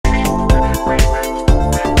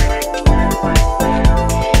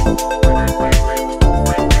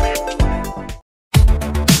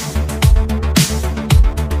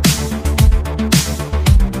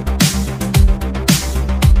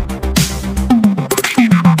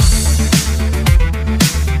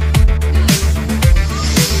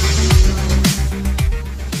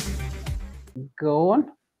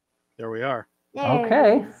There we are. There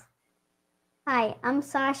Okay. it is. Hi, I'm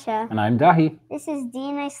Sasha. And I'm Dahi. This is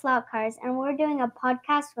DNA Slot Cars, and we're doing a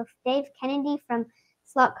podcast with Dave Kennedy from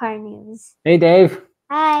Slot Car News. Hey, Dave.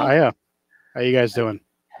 Hi. Hiya. How you guys doing?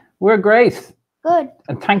 We're great. Good.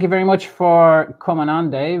 And thank you very much for coming on,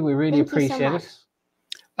 Dave. We really Thank you so appreciate much. it.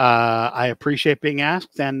 I appreciate being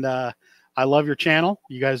asked, and I love your channel.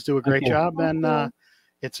 You guys do a great you. job, Thank and you.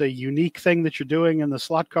 it's a unique thing that you're doing in the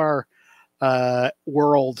slot car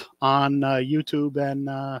world on YouTube, and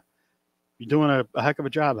you're doing a heck of a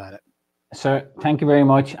job at it. So thank you very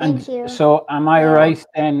much. Thank you. So am I Yeah. right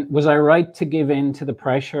then? Was I right to give in to the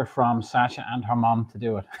pressure from Sasha and her mom to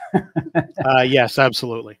do it? Yes,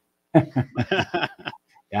 absolutely.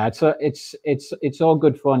 Yeah, it's all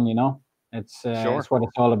good fun, you know. It's Sure. it's what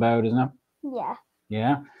it's all about, isn't it? Yeah.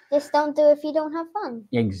 Yeah, Just don't do it if you don't have fun.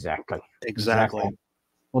 exactly. Exactly.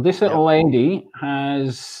 Well, this little lady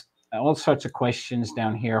has all sorts of questions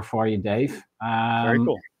down here for you, Dave. Very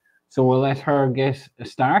cool. So we'll let her get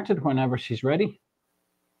started whenever she's ready.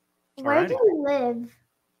 Where do you live?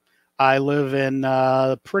 I live in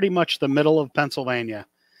pretty much the middle of Pennsylvania.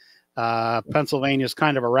 Pennsylvania is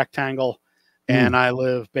kind of a rectangle, and I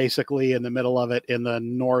live basically in the middle of it, in the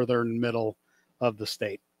northern middle of the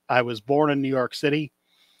state. I was born in New York City,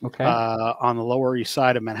 Okay. on the Lower East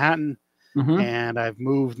Side of Manhattan, and I've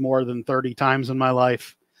moved more than 30 times in my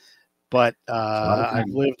life. But I've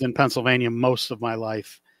lived in Pennsylvania most of my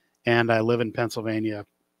life, and I live in Pennsylvania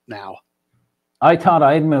now. I thought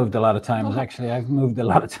I'd moved a lot of times. Actually, I've moved a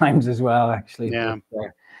lot of times as well. Actually, Yeah.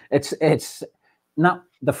 But, it's not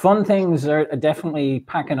the fun things are definitely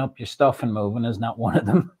packing up your stuff and moving is not one of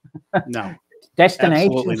them. No,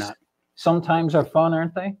 Destinations absolutely not. sometimes are fun,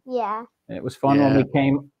 aren't they? Yeah. It was fun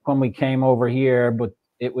when we came over here, but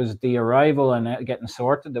it was the arrival and getting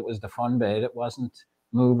sorted that was the fun bit. It wasn't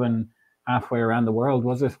moving halfway around the world,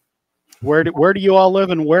 was it? Where do you all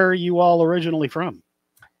live, and where are you all originally from?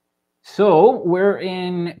 So we're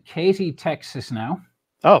in Katy, Texas now.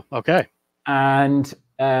 Oh, okay. And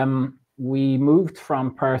we moved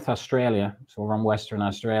from Perth, Australia. So we're from Western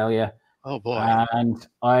Australia. Oh boy. And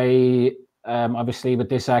I obviously with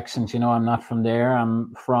this accent, you know, I'm not from there.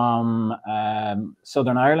 I'm from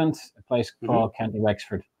Southern Ireland, a place called County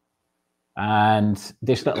Wexford. And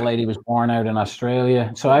this little lady was born out in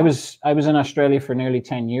Australia. So I was in Australia for nearly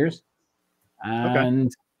 10 years.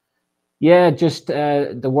 And yeah, just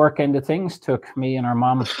the work end of things took me and our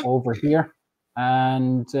mom over here.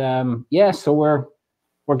 And yeah, so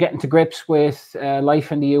we're getting to grips with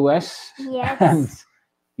life in the US. Yes. And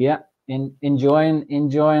yeah,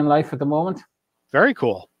 enjoying life at the moment. Very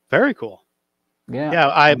cool. Very cool. Yeah.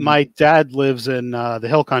 Yeah. My dad lives in the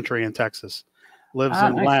Hill Country in Texas. Lives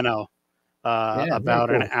in nice. Llano, Yeah, about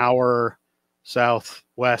very an cool. hour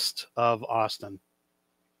southwest of Austin.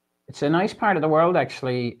 It's a nice part of the world,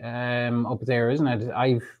 actually, up there, isn't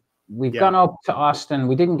it? We've Yeah. gone up to Austin.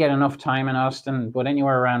 We didn't get enough time in Austin, but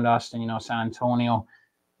anywhere around Austin, you know, San Antonio,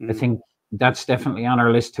 I think that's definitely on our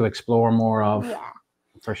list to explore more of. Yeah.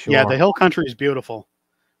 For sure. Yeah, the Hill Country is beautiful.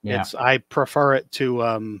 Yeah. I prefer it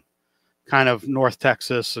to kind of North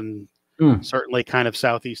Texas and certainly kind of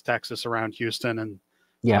Southeast Texas around Houston and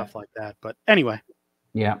stuff like that. But anyway.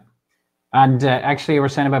 Yeah. And actually, you were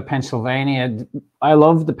saying about Pennsylvania. I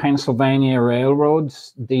love the Pennsylvania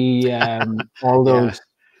railroads. The all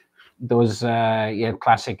those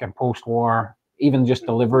classic and post-war, even just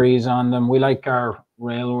deliveries on them. We like our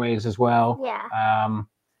railways as well. Yeah.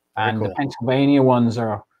 And cool. the Pennsylvania ones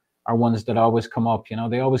are ones that always come up. You know,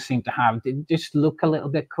 they always seem to have. They just look a little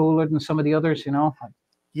bit cooler than some of the others. You know.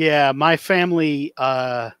 Yeah, my family,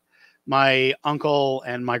 my uncle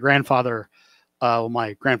and my grandfather.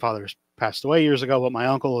 My grandfather's passed away years ago, but my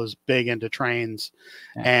uncle is big into trains,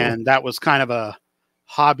 and that was kind of a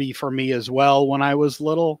hobby for me as well when I was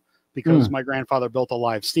little, because my grandfather built a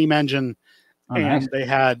live steam engine, and they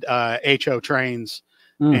had HO trains,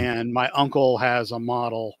 and my uncle has a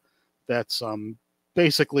model that's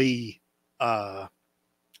basically kind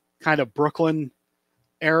of Brooklyn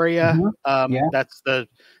area.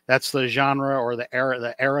 That's the genre or the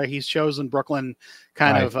era he's chosen. Brooklyn,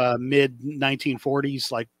 kind of mid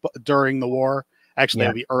 1940s, like during the war. Actually, it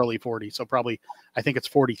would be early 40s. So probably, I think it's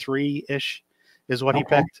 43-ish is what he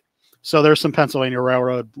picked. So there's some Pennsylvania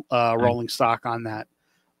Railroad rolling stock on that,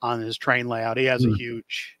 on his train layout. He has a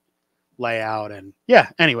huge layout, and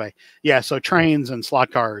anyway, so trains and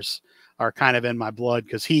slot cars are kind of in my blood,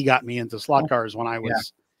 because he got me into slot cars when I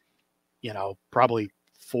was, you know, probably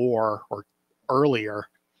 4 or earlier.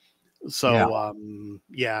 So, I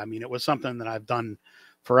mean, it was something that I've done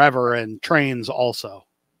forever, and trains also.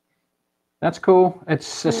 That's cool.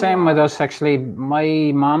 It's the same with us, actually.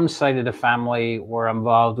 My mom's side of the family were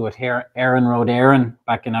involved with Erin Road Erin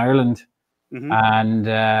back in Ireland. Mm-hmm.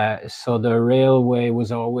 And so the railway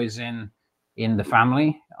was always in the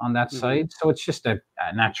family on that side. So it's just a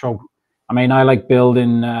natural. I mean, I like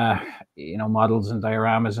building, models and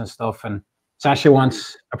dioramas and stuff. And Sasha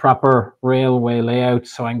wants a proper railway layout,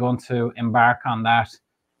 so I'm going to embark on that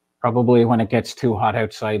probably when it gets too hot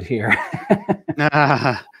outside here.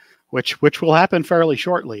 Which will happen fairly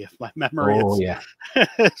shortly, if my memory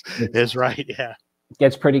is right. Yeah, it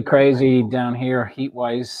gets pretty crazy down here heat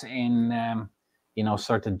wise in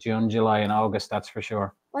sort of June, July, and August. That's for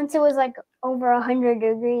sure. Once it was like over 100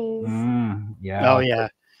 degrees. Oh yeah,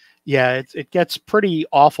 yeah. It gets pretty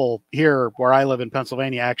awful here where I live in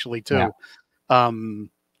Pennsylvania, actually too. Yeah.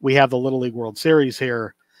 We have the Little League World Series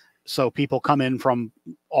here, so people come in from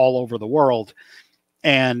all over the world,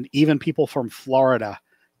 and even people from Florida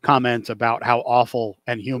comment about how awful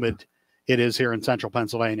and humid it is here in central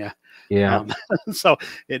Pennsylvania. Yeah. So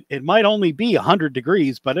it might only be 100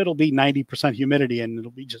 degrees, but it'll be 90% humidity, and it'll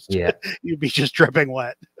be just you'd be just dripping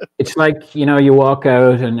wet. It's like, you walk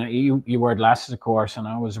out and you wear glasses, of course, and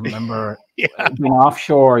I always remember being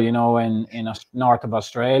offshore, in north of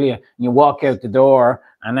Australia, and you walk out the door,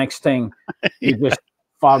 and next thing you just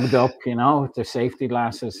fogged up, with the safety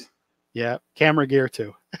glasses. Yeah, camera gear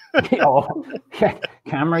too.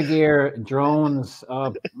 Camera gear, drones.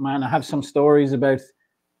 Man, I have some stories about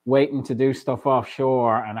waiting to do stuff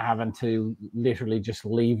offshore and having to literally just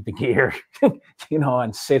leave the gear,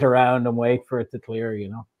 and sit around and wait for it to clear,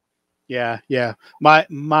 Yeah. My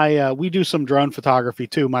we do some drone photography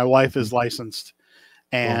too. My wife is licensed,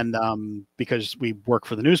 and because we work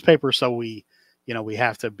for the newspaper, so we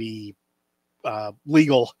have to be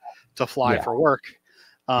legal to fly for work.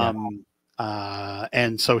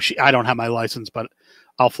 And so I don't have my license, but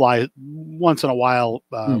I'll fly once in a while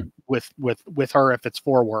with her if it's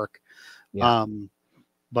for work. Yeah.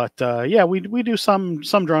 We do some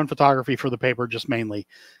drone photography for the paper, just mainly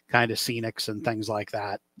kind of scenics and things like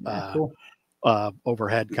that. Cool.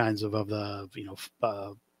 Overhead kinds of the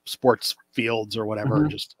sports fields or whatever,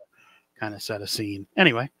 just kind of set a scene.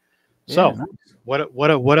 Anyway, so nice.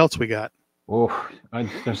 What else we got? Oh,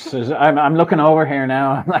 I'm looking over here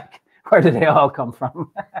now. I'm like, where did they all come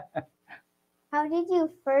from? How did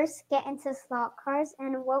you first get into slot cars,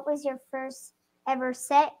 and what was your first ever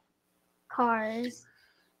set cars?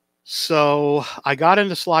 So I got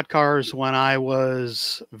into slot cars when I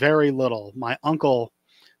was very little. My uncle,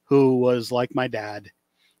 who was like my dad,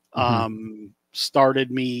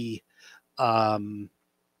 started me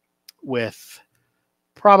with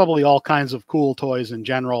probably all kinds of cool toys in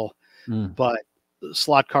general, but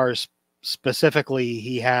slot cars specifically.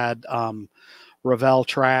 He had Revell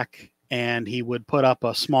track, and he would put up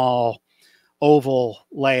a small oval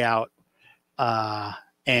layout,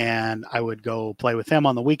 and I would go play with him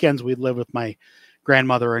on the weekends. We'd live with my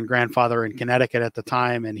grandmother and grandfather in Connecticut at the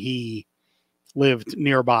time, and he lived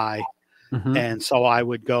nearby. And so I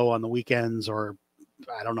would go on the weekends, or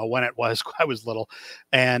I don't know when it was, I was little,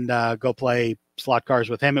 and go play slot cars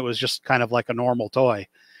with him. It was just kind of like a normal toy.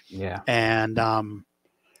 Yeah. And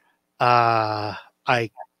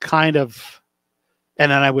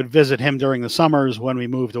and then I would visit him during the summers when we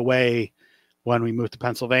moved away. When we moved to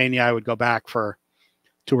Pennsylvania, I would go back for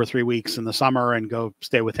 2 or 3 weeks in the summer and go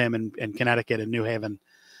stay with him in Connecticut in New Haven.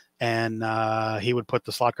 And he would put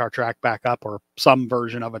the slot car track back up, or some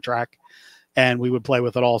version of a track, and we would play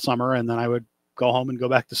with it all summer. And then I would go home and go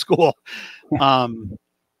back to school.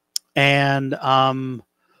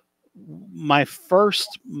 My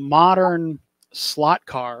first modern slot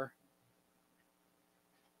car,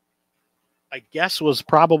 I guess, was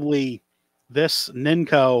probably this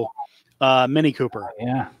Ninco Mini Cooper.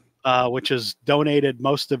 Which has donated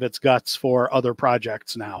most of its guts for other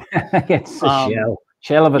projects now. It's a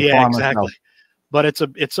shell of a exactly. But it's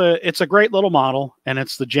a great little model, and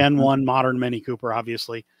it's the Gen 1 modern Mini Cooper,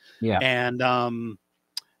 obviously. Yeah. And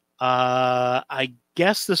I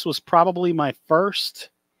guess this was probably my first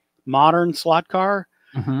modern slot car.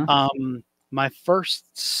 My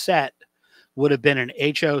first set would have been an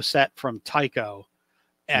HO set from Tyco.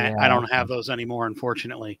 And I don't have those anymore,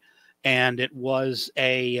 unfortunately. And it was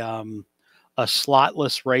a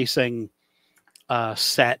slotless racing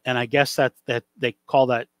set, and I guess that they call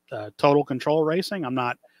that total control racing. I'm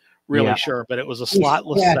not really sure, but it was a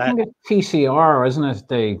slotless set. I think it's TCR, isn't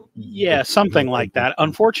it? Something like that.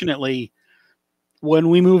 Unfortunately, when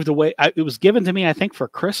we moved away, it was given to me, I think, for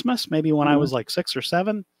Christmas, maybe when I was like 6 or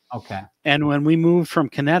 7. Okay. And when we moved from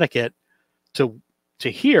Connecticut to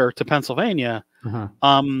here to Pennsylvania,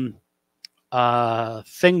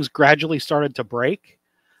 things gradually started to break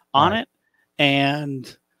on it,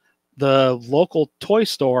 and the local toy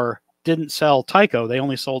store didn't sell Tyco. They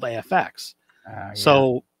only sold AFX.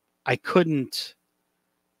 So I couldn't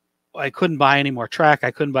buy any more track.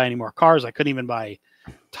 I couldn't buy any more cars. I couldn't even buy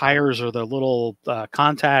tires or the little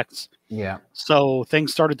contacts. Yeah. So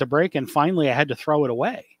things started to break, and finally I had to throw it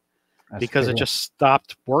away because it just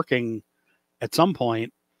stopped working at some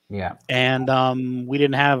point. Yeah. And we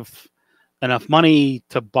didn't have enough money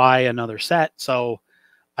to buy another set. So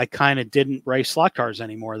I kind of didn't race slot cars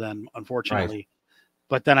anymore then, unfortunately. Right.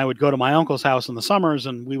 But then I would go to my uncle's house in the summers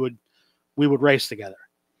and we would race together.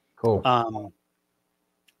 Cool.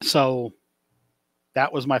 So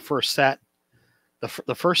that was my first set.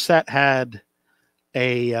 The first set had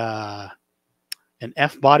an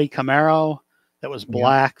F-body Camaro that was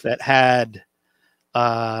black, that had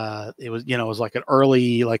it was like an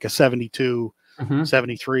early, like a 72,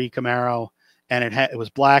 73 Camaro, and it was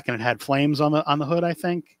black and it had flames on the hood, I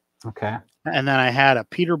think. Okay. And then I had a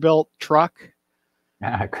Peterbilt truck.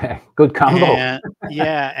 Okay. Good combo. And,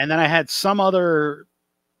 yeah, and then I had some other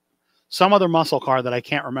muscle car that I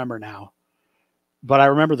can't remember now. But I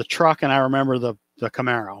remember the truck and I remember the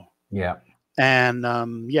Camaro. Yeah. And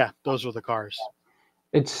those were the cars.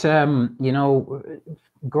 It's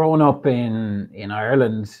growing up in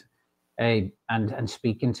Ireland, and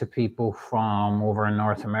speaking to people from over in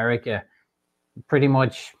North America, pretty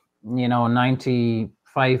much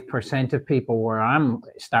 95% of people where I'm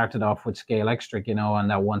started off with scale extra, on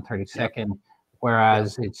that 132nd,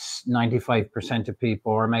 whereas it's 95% of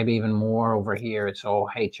people, or maybe even more over here, it's all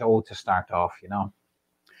HO to start off.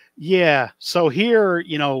 Yeah. So here,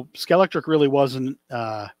 scale electric really wasn't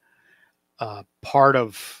part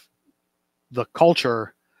of the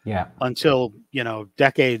culture until,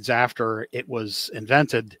 decades after it was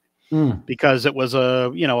invented, because it was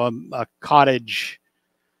a cottage,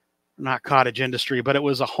 not cottage industry, but it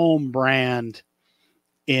was a home brand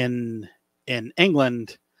in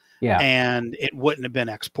England. Yeah. And it wouldn't have been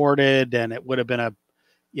exported, and it would have been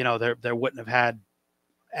there wouldn't have had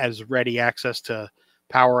as ready access to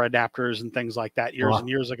power adapters and things like that years and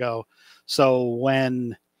years ago. So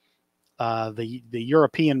when the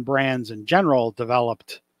European brands in general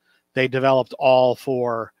they developed all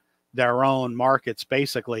for their own markets,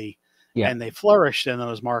 basically. Yeah. And they flourished in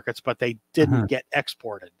those markets, but they didn't get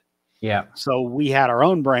exported. Yeah. So we had our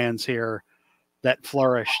own brands here that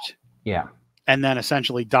flourished. Yeah. And then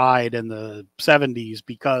essentially died in the 70s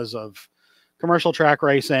because of commercial track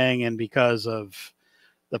racing and because of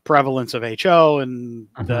the prevalence of HO and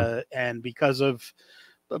and because of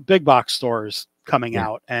big box stores coming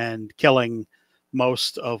out and killing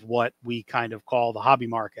most of what we kind of call the hobby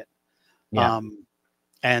market. Yeah.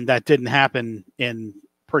 And that didn't happen in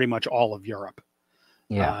pretty much all of Europe.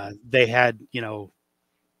 Yeah. They had,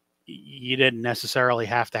 you didn't necessarily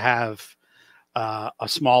have to have a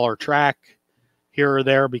smaller track here or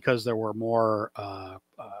there because there were more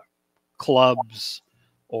clubs,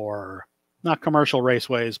 or not commercial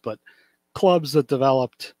raceways, but clubs that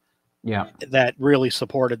developed that really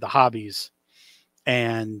supported the hobbies.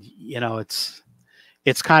 And,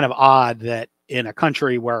 it's kind of odd that in a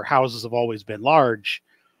country where houses have always been large,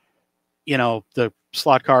 the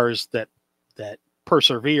slot cars that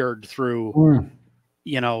persevered through,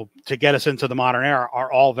 to get us into the modern era are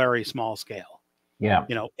all very small scale. Yeah.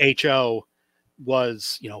 HO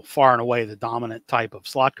was, far and away the dominant type of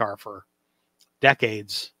slot car for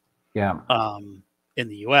decades. Yeah. In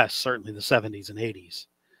the US, certainly the 70s and 80s,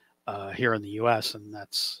 here in the US. And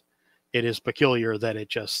it is peculiar that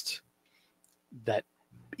that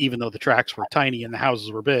even though the tracks were tiny and the houses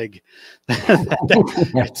were big,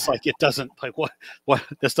 it's like, it doesn't, like, what,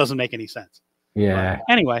 this doesn't make any sense. Yeah.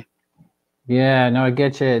 But anyway. Yeah, no, I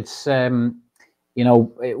get you. It's,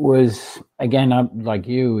 it was, again, like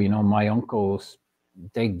my uncles,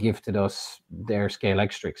 they gifted us their scale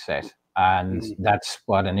extra set. And that's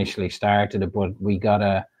what initially started it. But we got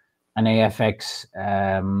an AFX,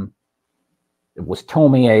 it was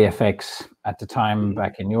Tomy AFX at the time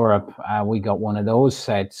back in Europe. We got one of those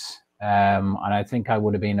sets. And I think I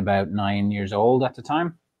would have been about 9 years old at the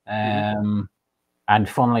time. And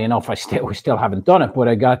funnily enough, we still haven't done it, but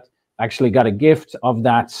I actually got a gift of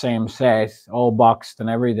that same set, all boxed and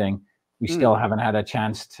everything. We still haven't had a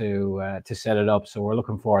chance to set it up. So we're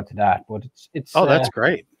looking forward to that. But it's that's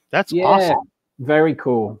great. That's awesome. Very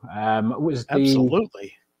cool. It was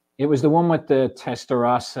absolutely. It was the one with the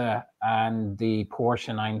Testarossa and the Porsche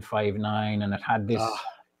 959, and it had this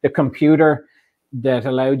the computer that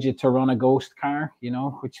allowed you to run a ghost car,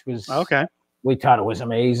 which was okay. We thought it was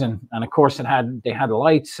amazing, and of course they had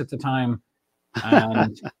lights at the time,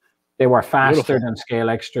 and they were faster Beautiful. than scale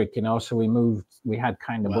extric, you know. So we had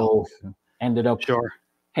kind of Well, both. And ended up sure.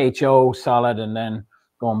 HO solid, and then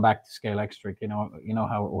going back to scale extric. You know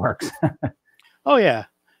how it works. Oh yeah,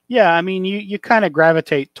 yeah. I mean, you kind of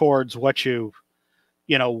gravitate towards what you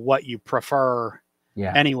prefer.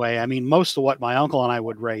 Yeah. Anyway, I mean, most of what my uncle and I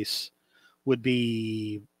would race would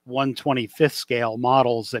be 1/25th scale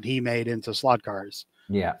models that he made into slot cars.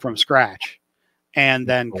 Yeah. From scratch, and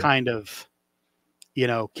then Cool. kind of,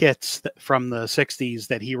 kits from the 60s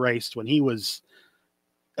that he raced when he was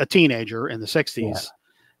a teenager in the 60s. Yeah.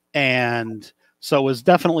 And so it was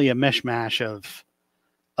definitely a mishmash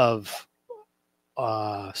of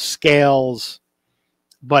scales,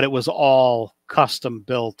 but it was all custom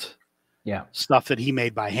built stuff that he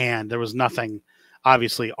made by hand. There was nothing,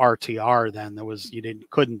 obviously, RTR then. There was,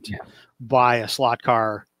 couldn't buy a slot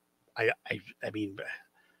car. I mean,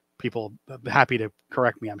 people happy to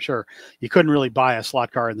correct me, I'm sure. You couldn't really buy a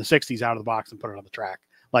slot car in the 60s out of the box and put it on the track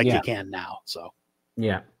like you can now. So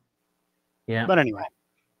yeah. But anyway.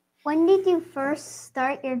 When did you first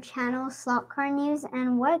start your channel, Slot Car News,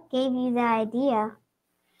 and what gave you the idea?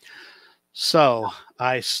 So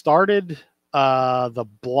I started the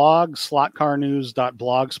blog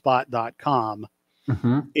slotcarnews.blogspot.com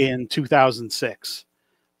in 2006.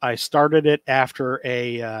 I started it after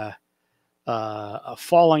a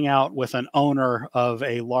falling out with an owner of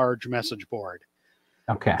a large message board.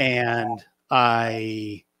 Okay. And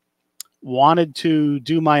I wanted to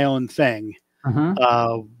do my own thing.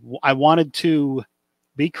 I wanted to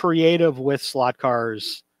be creative with slot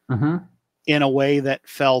cars in a way that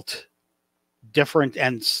felt different,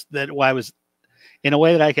 and that I was in a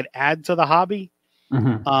way that I could add to the hobby.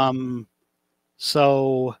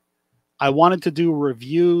 So I wanted to do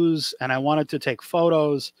reviews, and I wanted to take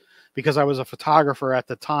photos because I was a photographer at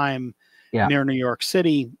the time near New York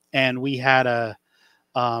City, and we had I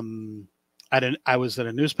was at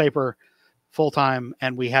a newspaper full time,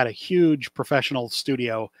 and we had a huge professional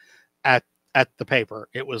studio at the paper.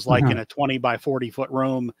 It was like in a 20 by 40 foot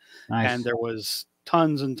room. Nice. And there was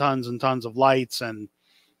tons and tons and tons of lights, and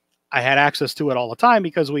I had access to it all the time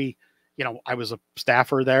because I was a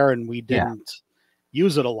staffer there, and we didn't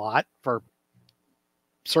use it a lot for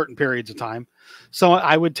certain periods of time. So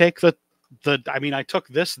I would take I took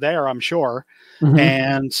this there, I'm sure,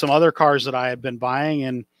 and some other cars that I had been buying,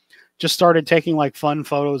 and just started taking like fun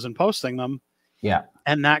photos and posting them. Yeah.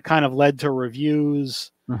 And that kind of led to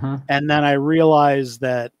reviews. And then I realized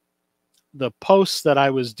that the posts that I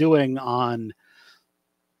was doing on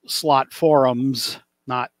slot forums,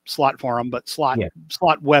 not slot forum, but slot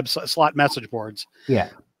website, slot message boards,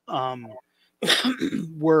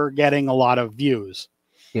 were getting a lot of views.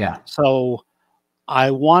 Yeah. So I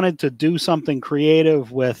wanted to do something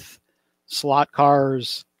creative with slot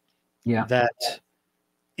cars that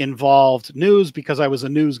involved news, because I was a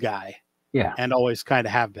news guy and always kind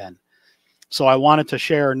of have been. So I wanted to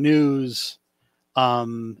share news.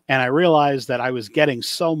 And I realized that I was getting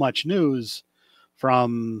so much news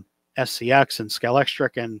from SCX and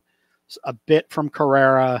Scalextric and a bit from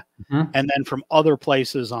Carrera and then from other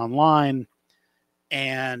places online.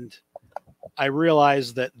 And I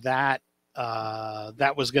realized that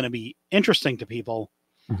was going to be interesting to people.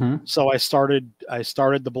 So I started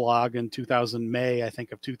the blog in May, I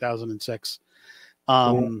think, of 2006.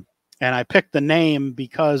 Cool. And I picked the name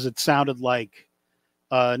because it sounded like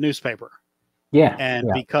a newspaper. Yeah. And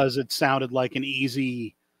because it sounded like an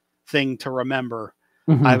easy thing to remember.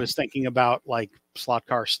 I was thinking about like Slot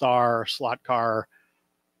Car Star, Slot Car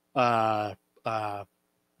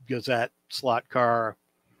Gazette, Slot Car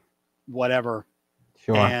whatever.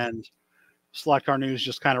 Sure. And Slot Car News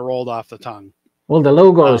just kind of rolled off the tongue. Well, the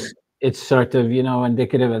logos, it's sort of,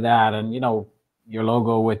 indicative of that. And, your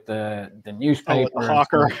logo with the newspaper. With the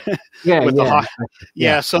hawker.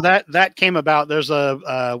 So that came about. There's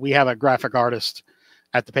we have a graphic artist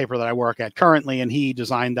at the paper that I work at currently, and he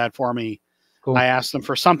designed that for me. Cool. I asked him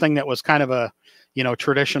for something that was kind of a,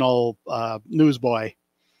 traditional newsboy.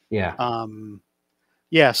 Yeah.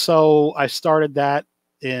 So I started that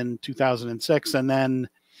in 2006, and then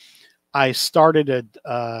I started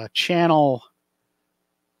a channel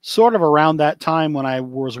sort of around that time when I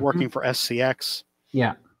was working for SCX.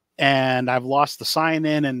 Yeah. And I've lost the sign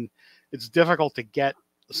in, and it's difficult to get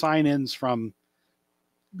the sign ins from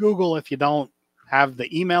Google if you don't have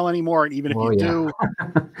the email anymore. And even if you do,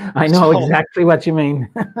 I know exactly what you mean.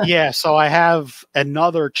 So I have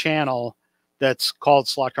another channel that's called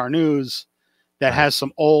Slot Car News that has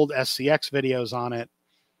some old SCX videos on it.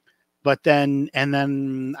 But then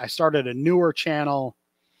I started a newer channel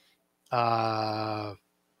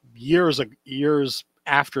years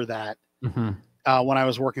after that. when I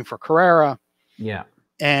was working for Carrera. Yeah.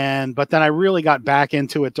 But then I really got back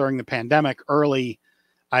into it during the pandemic early.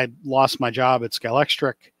 I lost my job at Scale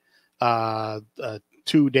Electric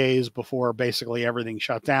 2 days before basically everything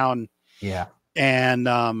shut down. Yeah. And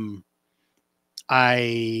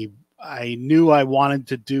I knew I wanted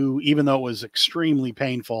to do, even though it was extremely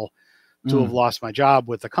painful to have lost my job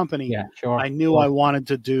with the company. Yeah, sure. I knew I wanted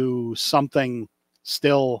to do something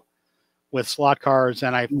still with slot cars,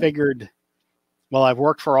 and I figured, well, I've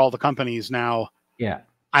worked for all the companies now. Yeah.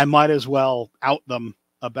 I might as well out them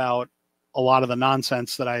about a lot of the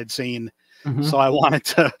nonsense that I had seen. So I wanted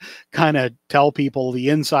to kind of tell people the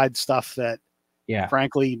inside stuff that,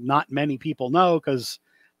 frankly, not many people know, because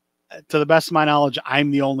to the best of my knowledge,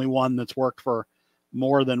 I'm the only one that's worked for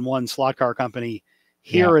more than one slot car company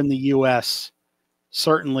here in the US,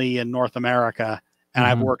 certainly in North America, and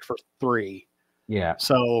I've worked for 3. Yeah.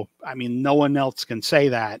 So, I mean, no one else can say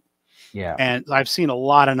that. Yeah. And I've seen a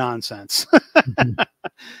lot of nonsense.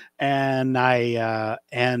 And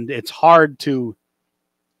and it's hard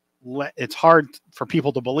for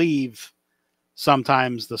people to believe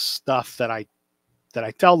sometimes the stuff that I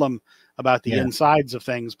tell them about the insides of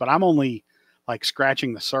things, but I'm only like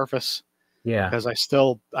scratching the surface. Yeah. Because I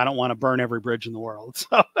don't want to burn every bridge in the world.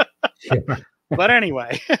 So, but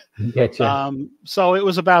anyway, so it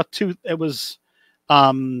was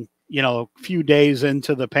a few days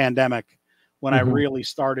into the pandemic when I really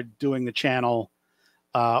started doing the channel,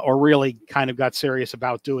 or really kind of got serious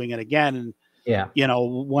about doing it again. And,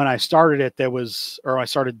 when I started it, I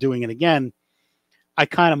started doing it again, I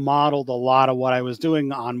kind of modeled a lot of what I was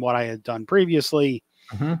doing on what I had done previously.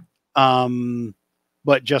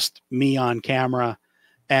 But just me on camera,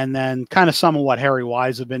 and then kind of some of what Harry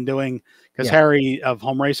Wise have been doing, because Harry of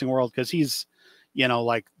Home Racing World, because he's,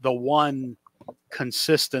 like the one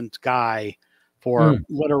consistent guy for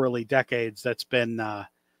literally decades that's been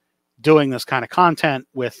doing this kind of content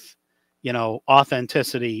with,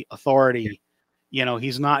 authenticity, authority.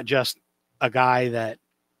 He's not just a guy that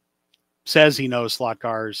says he knows slot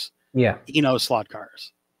cars. Yeah. He knows slot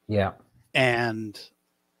cars. Yeah. And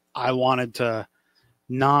I wanted to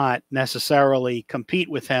not necessarily compete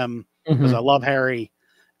with him, because I love Harry,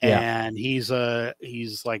 and he's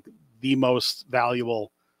like the most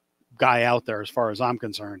valuable guy out there as far as I'm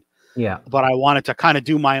concerned. Yeah. But I wanted to kind of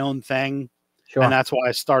do my own thing. Sure. And that's why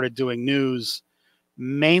I started doing news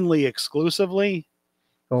mainly exclusively.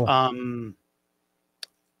 Cool.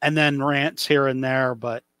 And then rants here and there,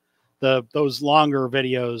 but those longer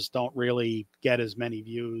videos don't really get as many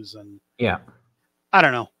views. And I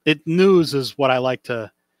don't know. News is what I like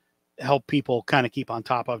to help people kind of keep on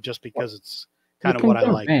top of, just because it's kind of what I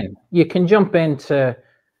like. You can jump into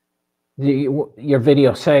your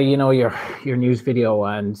video, say, your news video,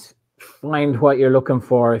 and find what you're looking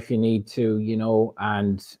for if you need to,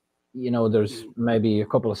 and there's maybe a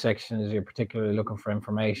couple of sections you're particularly looking for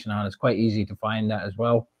information on. It's quite easy to find that as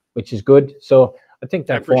well, which is good. So I think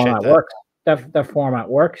that format works. That format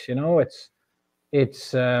works.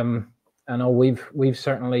 It's I know we've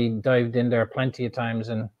certainly dived in there plenty of times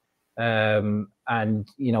and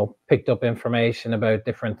picked up information about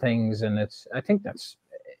different things, and I think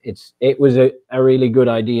it was a really good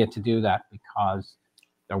idea to do that, because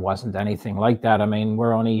there wasn't anything like that. I mean,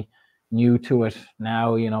 we're only new to it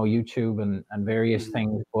now, YouTube and various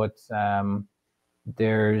things, but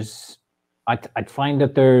I'd find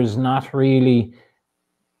that there's not really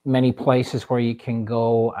many places where you can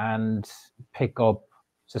go and pick up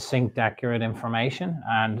succinct, accurate information.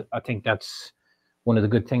 And I think that's one of the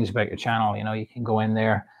good things about your channel. You can go in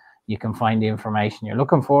there, you can find the information you're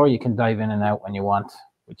looking for, you can dive in and out when you want,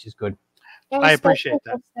 which is good. And I appreciate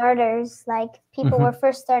that. Starters, like people were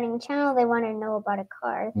first starting a channel, they want to know about a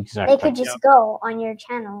car. Exactly. They could just go on your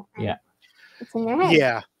channel. And it's in their head.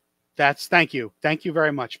 Yeah, thank you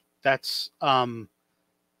very much. That's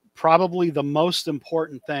probably the most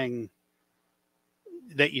important thing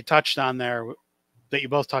that you touched on there, that you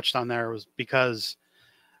both touched on there, was because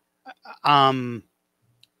I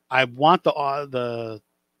want the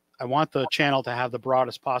channel to have the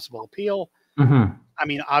broadest possible appeal. I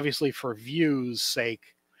mean, obviously for views'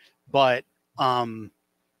 sake, but a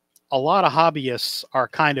lot of hobbyists are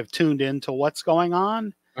kind of tuned into what's going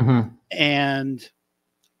on, and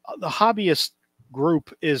the hobbyist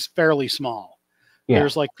group is fairly small.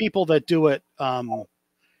 There's like people that do it,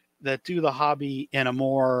 that do the hobby in a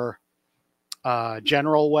more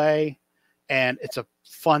general way, and it's a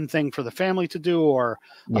fun thing for the family to do, or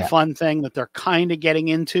a fun thing that they're kind of getting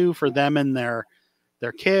into for them and their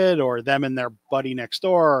kid, or them and their buddy next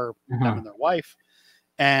door, or them and their wife.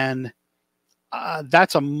 And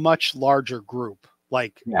that's a much larger group,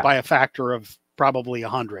 like by a factor of probably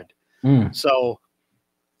 100. Mm. So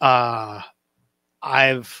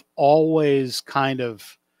I've always kind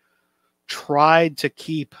of tried to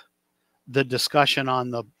keep the discussion on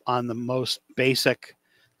the most basic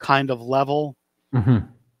kind of level,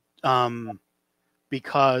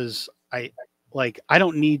 because I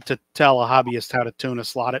don't need to tell a hobbyist how to tune a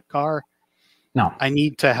slotted car. No, I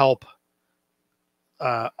need to help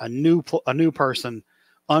a new person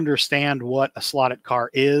understand what a slotted car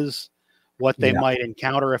is, what they might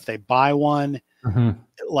encounter if they buy one,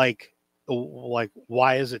 like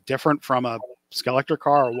why is it different from a Skeletor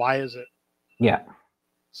car, or why is it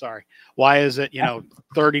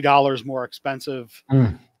 $30 more expensive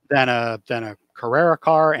than a Carrera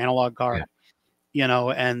car, analog car,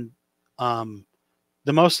 and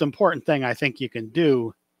the most important thing I think you can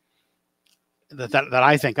do that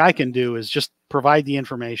I think I can do is just provide the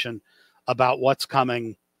information about what's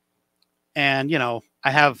coming, and I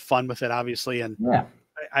have fun with it, obviously, and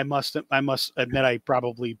I must admit I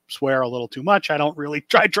probably swear a little too much. I don't really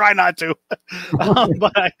try not to,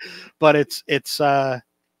 but it's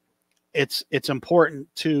important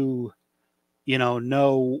to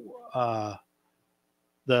know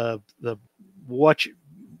the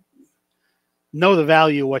know the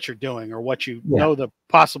value of what you're doing, or what know the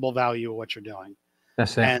possible value of what you're doing.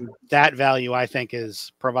 That's it. And that value, I think,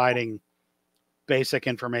 is providing basic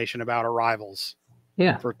information about arrivals.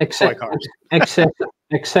 For toy cars.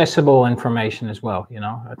 Accessible information as well.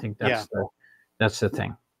 I think that's the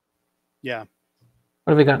thing. Yeah.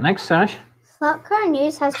 What have we got next, Sash? Slot Car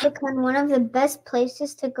News has become one of the best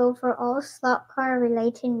places to go for all slot car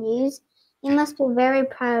related news. You must be very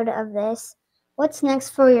proud of this. What's next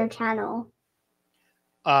for your channel?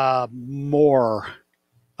 More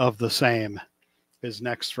of the same is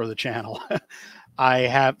next for the channel.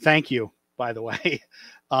 Thank you, by the way.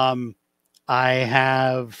 I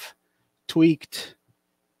have tweaked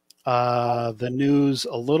the news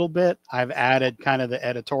a little bit. I've added kind of the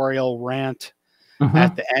editorial rant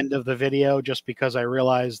at the end of the video, just because I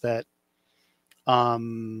realized that a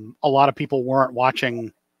lot of people weren't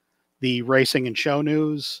watching the racing and show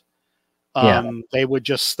news. They would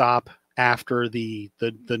just stop after the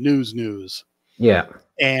news. Yeah.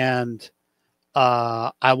 And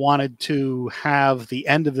I wanted to have the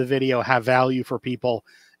end of the video have value for people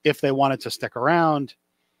if they wanted to stick around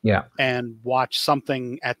and watch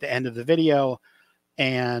something at the end of the video.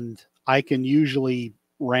 And I can usually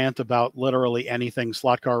rant about literally anything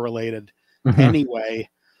slot car related anyway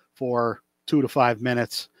for 2 to 5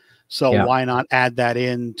 minutes. So why not add that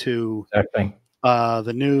into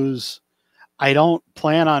the news? I don't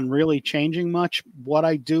plan on really changing much. What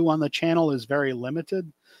I do on the channel is very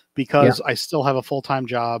limited, because I still have a full-time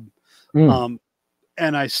job. And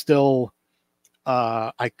I still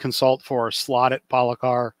I consult for Slot at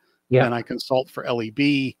Polycar, and I consult for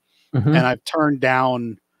LEB, and I've turned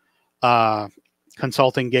down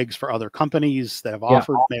consulting gigs for other companies that have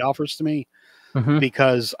made offers to me,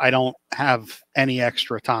 because I don't have any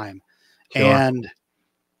extra time. And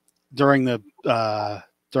during the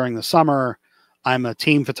summer, I'm a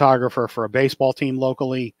team photographer for a baseball team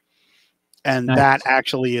locally, and that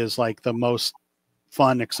actually is like the most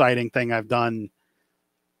fun, exciting thing I've done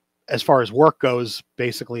as far as work goes,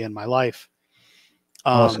 basically, in my life.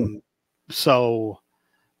 Awesome. So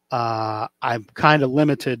I'm kind of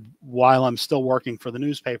limited while I'm still working for the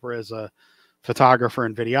newspaper as a photographer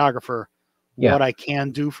and videographer, what I can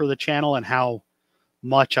do for the channel and how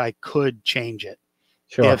much I could change it.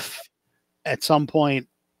 If at some point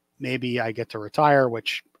maybe I get to retire,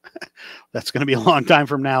 which that's going to be a long time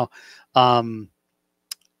from now,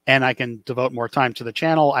 and I can devote more time to the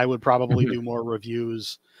channel, I would probably do more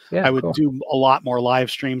reviews. I would do a lot more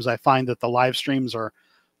live streams. I find that the live streams are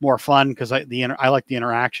more fun because I like the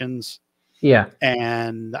interactions.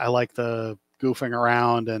 And I like the goofing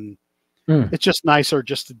around, and it's just nicer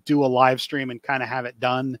just to do a live stream and kind of have it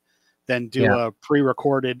done than do a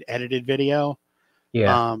pre-recorded, edited video.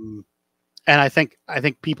 And I think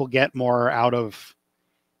people get more out of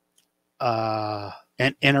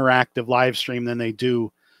an interactive live stream than they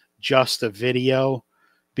do just a video,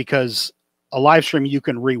 because a live stream you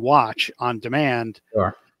can rewatch on demand,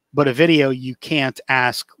 but a video you can't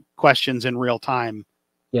ask questions in real time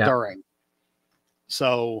during.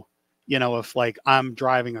 So, if like I'm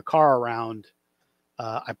driving a car around,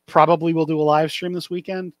 I probably will do a live stream this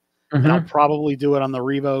weekend, and I'll probably do it on the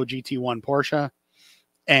Revo GT1 Porsche.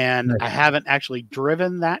 And I haven't actually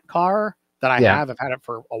driven that car that I have. I've had it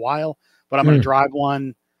for a while, but I'm going to drive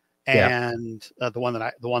one, and the one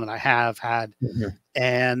that I have had,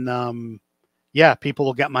 and people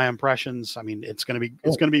will get my impressions. I mean, it's going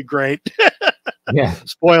to be great.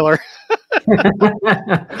 Spoiler.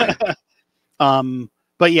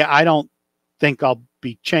 But yeah, I don't think I'll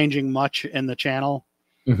be changing much in the channel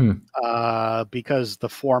because the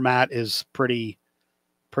format is pretty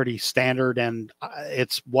standard, and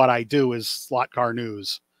it's what I do is slot car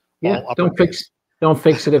news. Yeah, don't fix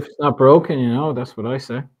it if it's not broken. You know, that's what I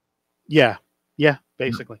say. Yeah,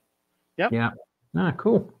 basically. Yep. Yeah. Ah,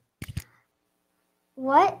 cool.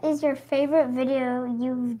 What is your favorite video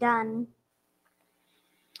you've done?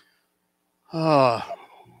 Yeah,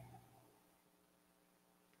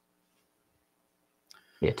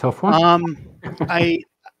 tough one.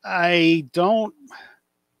 I don't.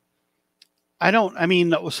 I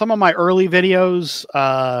mean, some of my early videos,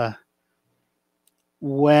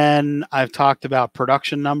 when I've talked about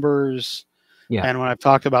production numbers, and when I've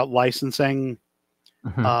talked about licensing,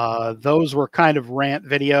 those were kind of rant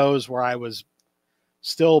videos where I was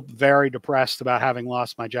still very depressed about having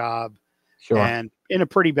lost my job and in a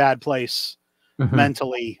pretty bad place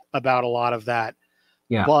mentally about a lot of that.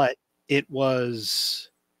 Yeah. But it was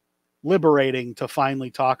liberating to finally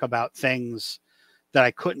talk about things that I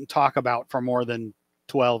couldn't talk about for more than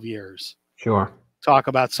 12 years. Sure. Talk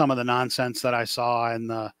about some of the nonsense that I saw and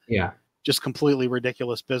the just completely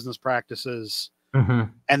ridiculous business practices.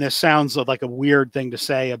 And this sounds like a weird thing to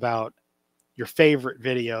say about your favorite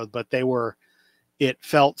video, but it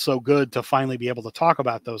felt so good to finally be able to talk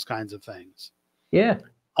about those kinds of things. Yeah.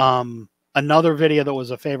 Another video that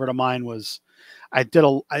was a favorite of mine was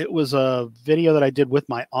it was a video that I did with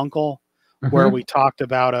my uncle where we talked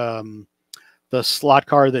about the slot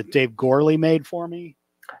car that Dave Gorley made for me.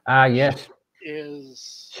 Yes.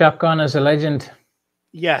 Shotgun as a legend.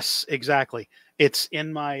 Yes, exactly. It's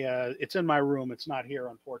in my room. It's not here,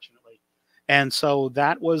 unfortunately. And so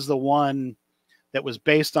that was the one that was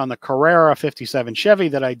based on the Carrera 57 Chevy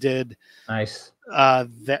that I did. Nice.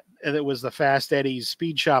 That it was the Fast Eddie's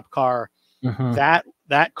speed shop car.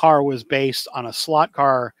 That car was based on a slot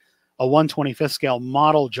car, a 125th scale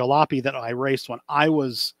model jalopy that I raced when I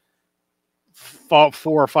was 4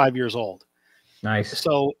 or 5 years old. Nice.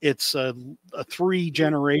 So it's a 3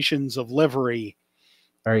 generations of livery.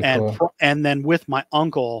 Very cool. And then with my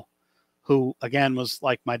uncle, who again was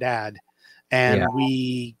like my dad, and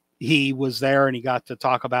he was there and he got to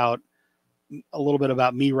talk about a little bit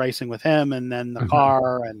about me racing with him, and then the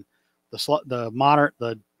car and the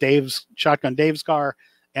Shotgun Dave's car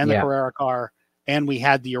and the Carrera car, and we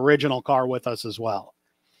had the original car with us as well.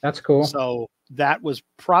 That's cool. So that was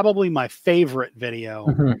probably my favorite video.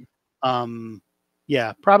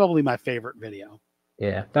 Probably my favorite video.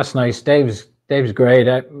 Yeah, that's nice. Dave's great.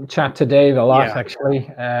 I chat to Dave a lot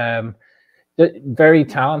actually. Very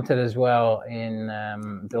talented as well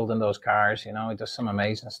in building those cars. You know, he does some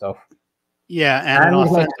amazing stuff. Yeah, and an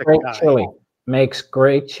authentic great guy. chili. Makes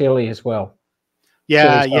great chili as well.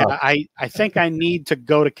 Yeah, I think I need to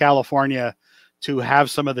go to California to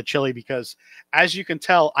have some of the chili because, as you can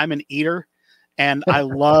tell, I'm an eater, and I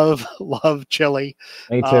love chili.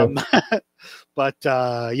 Me too. But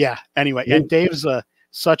anyway, and Dave's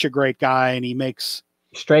such a great guy, and he makes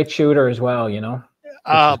straight shooter as well. You know.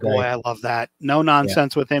 Oh boy, I love that. No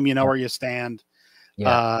nonsense with him. You know where you stand.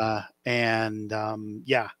 And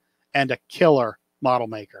a killer model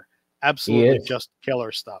maker. Absolutely just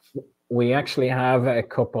killer stuff. We actually have a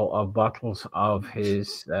couple of bottles of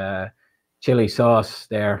his chili sauce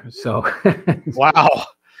there. So wow.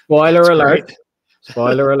 Spoiler alert. Great.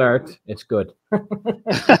 Spoiler alert. It's good.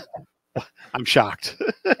 I'm shocked.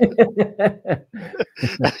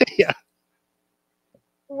 Yeah.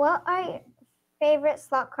 What are your favorite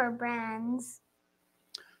slot car brands?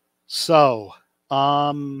 So,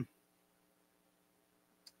 I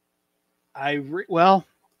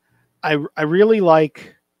really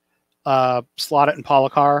like Slot It and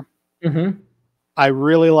Policar. I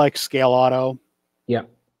really like Scale Auto. Yeah.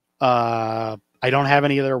 I don't have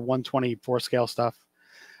any other 124 scale stuff.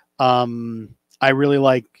 I really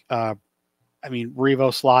like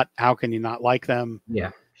Revo Slot. How can you not like them?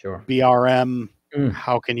 Yeah, sure. BRM.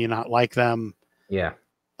 How can you not like them? Yeah.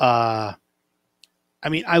 I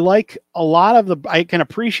like a lot of I can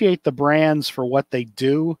appreciate the brands for what they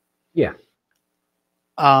do. Yeah.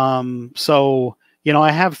 So,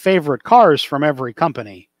 I have favorite cars from every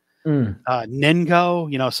company.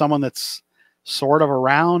 Ningo, someone that's sort of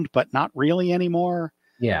around, but not really anymore.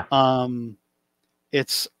 Yeah.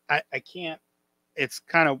 It's kind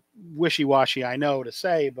of wishy-washy, I know to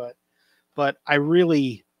say, but I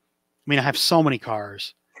have so many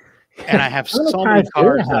cars. And I have so many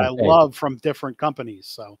cars that I love from different companies.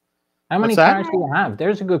 So, how many cars do you have?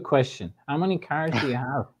 There's a good question. How many cars do you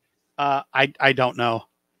have? I don't know.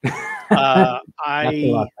 After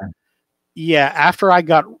I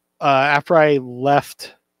got after I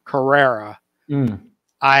left Carrera,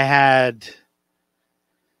 I had,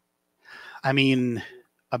 I mean,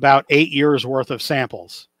 about 8 years worth of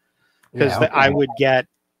samples, because I would get,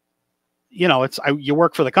 you know, you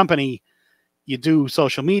work for the company, you do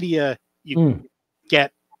social media, you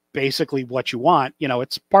get basically what you want. You know,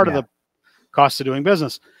 it's part of the cost of doing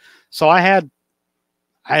business. So I had,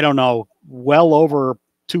 I don't know, well over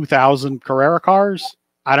 2,000 Carrera cars.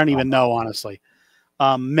 I don't even know, honestly.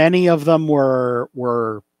 Many of them were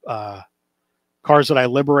cars that I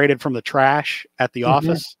liberated from the trash at the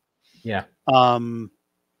office. Yeah.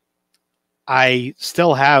 I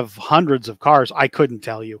still have hundreds of cars. I couldn't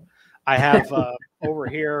tell you. I have over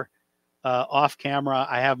here off camera.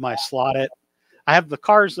 I have my slotted. I have the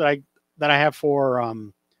cars that I have for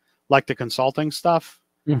like the consulting stuff.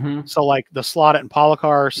 So like the slotted and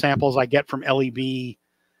Polycar samples I get from LEB.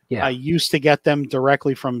 I used to get them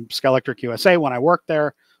directly from Skelectric USA when I worked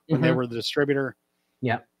there, when they were the distributor.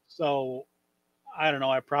 Yeah. So I don't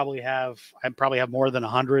know. I probably have more than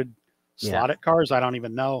 100 slotted cars. I don't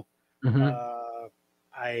even know.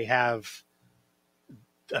 I have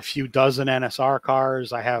a few dozen NSR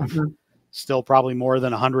cars. I have still probably more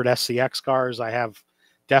than 100 SCX cars. I have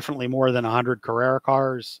definitely more than 100 Carrera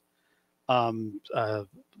cars. Around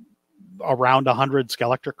 100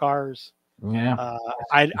 Skelectric cars. Yeah.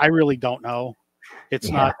 I really don't know. It's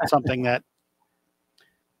not something that,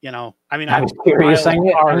 you know, I mean, I was curious. I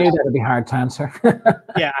knew that would be hard to answer.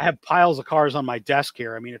 Yeah, I have piles of cars on my desk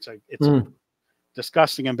here. I mean, it's a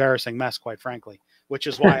disgusting, embarrassing mess, quite frankly, which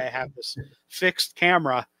is why I have this fixed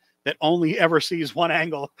camera that only ever sees one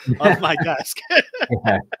angle of my desk.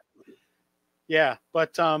 Yeah,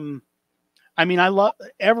 but I mean, I love,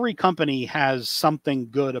 every company has something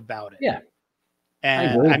good about it. Yeah.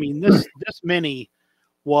 And I mean, this Mini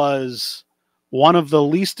was one of the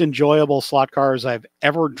least enjoyable slot cars I've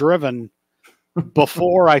ever driven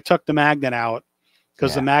before I took the magnet out,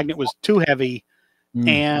 because the magnet was too heavy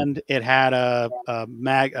and it had a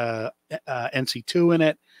NC2 in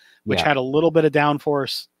it, which had a little bit of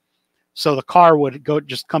downforce. So the car would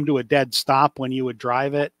just come to a dead stop when you would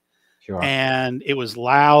drive it. Sure. And it was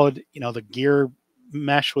loud. You know, the gear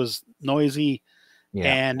mesh was noisy.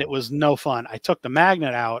 And it was no fun. I took the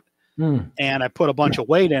magnet out and I put a bunch of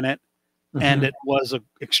weight in it, and it was an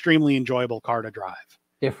extremely enjoyable car to drive.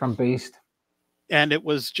 Different beast. And it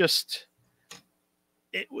was just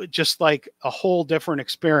like a whole different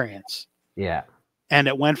experience. Yeah. And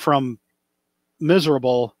it went from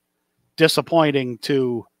miserable, disappointing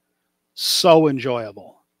to so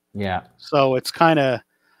enjoyable. Yeah. So it's kind of,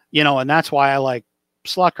 you know, and that's why I like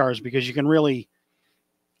slot cars, because you can really,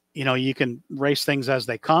 you know, you can race things as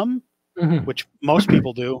they come, which most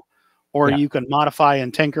people do, or you can modify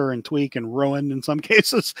and tinker and tweak and ruin, in some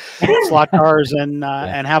cases, slot cars and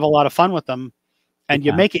have a lot of fun with them. And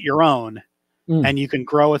you make it your own, and you can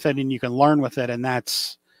grow with it and you can learn with it. And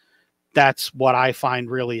that's what I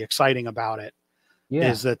find really exciting about it,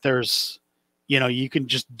 is that there's, you know, you can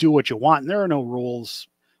just do what you want, and there are no rules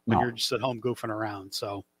when you're just at home goofing around.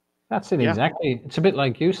 So that's it. Exactly. It's a bit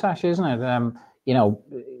like you, Sash, isn't it? You know,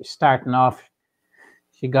 starting off,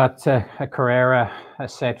 she got a Carrera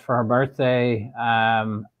set for her birthday,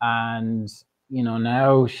 and you know,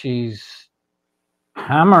 now she's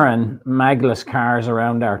hammering magless cars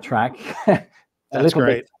around our track. That's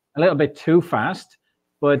great. A little bit too fast,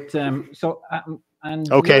 but so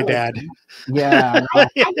and okay, Dad. Yeah, I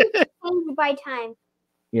just changed by time.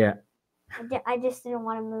 Yeah. I just didn't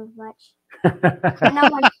want to move much.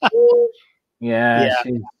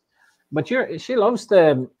 But she loves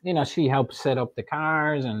you know, she helps set up the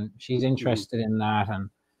cars, and she's interested in that. And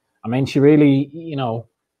I mean, she really, you know,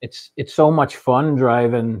 it's so much fun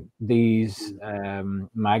driving these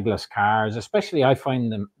magless cars, especially I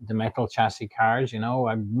find the metal chassis cars, you know,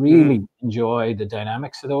 I really enjoy the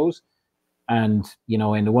dynamics of those. And, you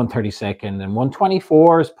know, in the 132nd and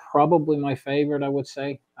 124 is probably my favorite, I would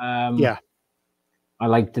say. I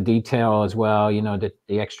like the detail as well, you know,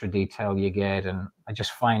 the extra detail you get. And I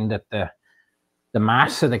just find that the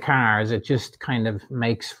mass of the cars, it just kind of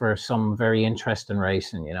makes for some very interesting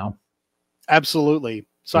racing, you know? Absolutely.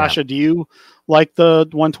 Sasha, do you like the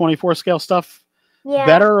 124 scale stuff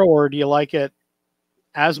better, or do you like it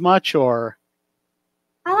as much, or?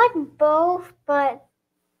 I like both, but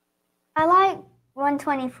I like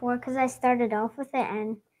 124 because I started off with it,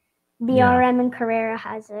 and BRM and Carrera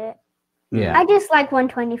has it. Yeah. I just like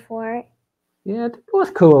 124. Yeah, they're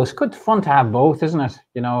both cool. It's good fun to have both, isn't it?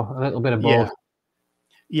 You know, a little bit of both.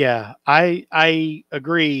 Yeah, I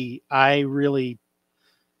agree. I really,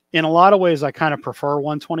 in a lot of ways, I kind of prefer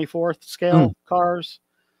 124th scale cars.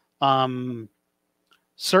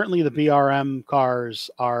 certainly the BRM cars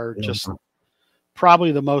are just Mhm.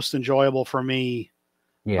 probably the most enjoyable for me.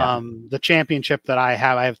 Yeah. The championship that I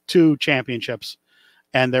have 2 championships,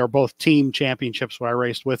 and they're both team championships where I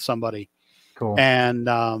raced with somebody. Cool. And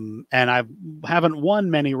I haven't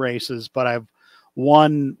won many races, but I've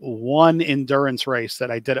won one endurance race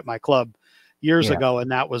that I did at my club years Yeah. ago,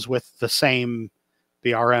 and that was with the same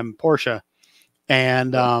BRM Porsche.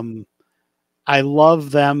 And I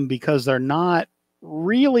love them because they're not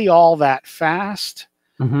really all that fast,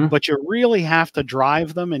 Mhm. but you really have to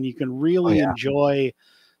drive them, and you can Oh, really yeah. enjoy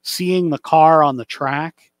seeing the car on the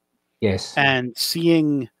track Yes. and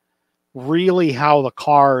seeing really how the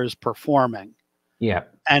car is performing. Yeah.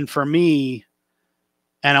 And for me,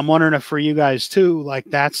 and I'm wondering if for you guys too, like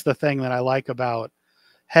that's the thing that I like about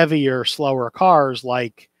heavier, slower cars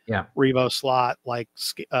like Yeah. Revo Slot, like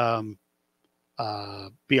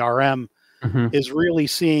BRM, Mhm. is really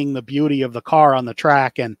seeing the beauty of the car on the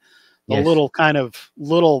track and the Yes.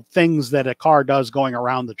 little things that a car does going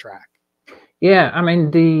around the track. Yeah, I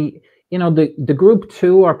mean the Group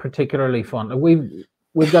 2 are particularly fun.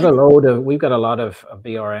 We've got a lot of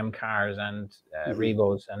BRM cars and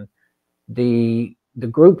Revos, and the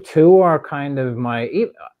Group 2 are kind of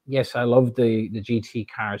yes, I love the GT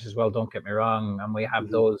cars as well, don't get me wrong, and we have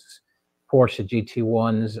those Porsche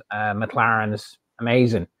GT1s, McLarens,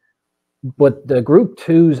 amazing. But the Group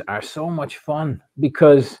 2s are so much fun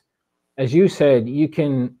because, as you said, you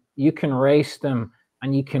can race them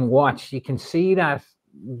and you can see that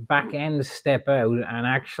back end step out and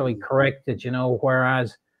actually correct it,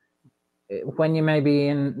 whereas when you may be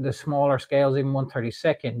in the smaller scales, even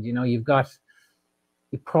 1/32,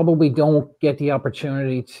 you probably don't get the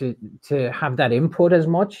opportunity to have that input as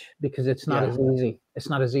much because it's not as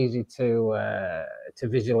easy to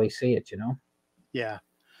visually see it. Yeah.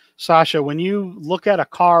 Sasha, when you look at a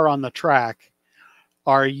car on the track,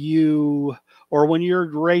 or when you're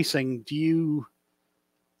racing,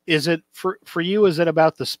 is it for you, is it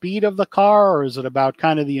about the speed of the car, or is it about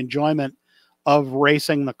kind of the enjoyment of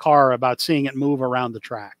racing the car, about seeing it move around the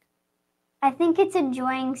track? I think it's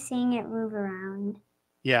enjoying seeing it move around.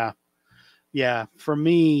 Yeah. Yeah. For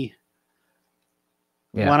me,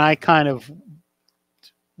 Yeah. when I kind of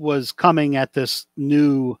was coming at this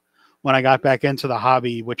when I got back into the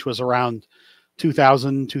hobby, which was around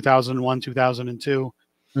 2000, 2001, 2002,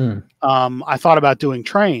 I thought about doing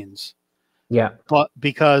trains. Yeah. But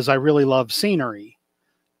because I really love scenery,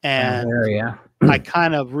 Same and here, yeah. I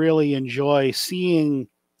kind of really enjoy seeing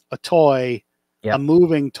a Yeah.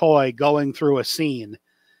 moving toy going through a scene.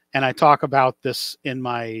 And I talk about this in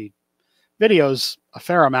my videos a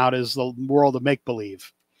fair amount, is the world of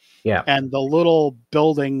make-believe. Yeah. And the little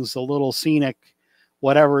buildings, the little scenic,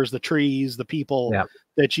 whatever's the trees, the people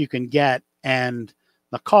that you can get, and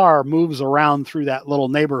the car moves around through that little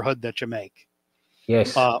neighborhood that you make.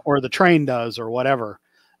 Yes. Or the train does, or whatever.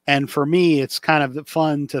 And for me, it's kind of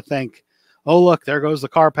fun to think, oh, look, there goes the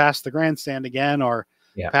car past the grandstand again, or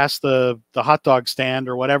past the hot dog stand,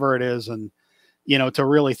 or whatever it is. And, to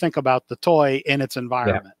really think about the toy in its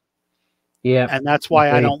environment. Yeah. And that's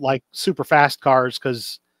why I don't like super fast cars,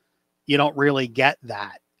 because you don't really get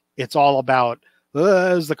that. It's all about,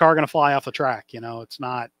 is the car going to fly off the track? It's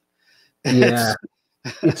not. Yeah.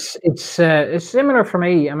 It's similar for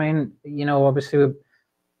me. I mean, obviously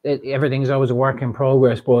everything's always a work in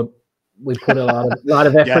progress, but we put a lot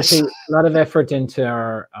of effort a lot of effort into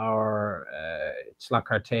our slot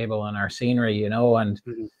car table and our scenery, and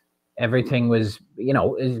everything was,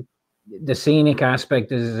 the scenic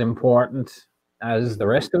aspect is as important as the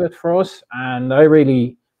rest of it for us. And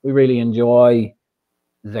we really enjoy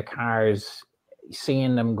the cars,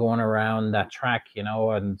 seeing them going around that track,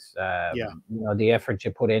 and the effort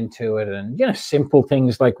you put into it, and simple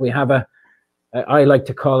things like we have I like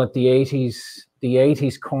to call it the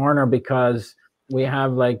 80s corner, because we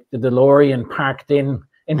have like the DeLorean parked in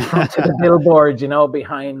front of the billboard,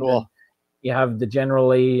 behind. Cool. You have the General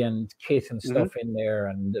Lee and kit and stuff in there,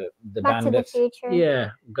 and the Back Bandit. to the Future. Yeah,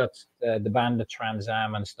 got the Bandit Trans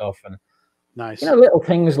Am and stuff, and nice. Little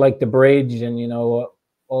things like the bridge, and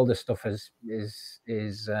all this stuff is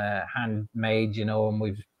handmade, and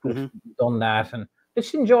we've done that, and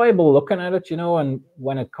it's enjoyable looking at it, and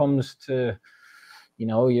when it comes to,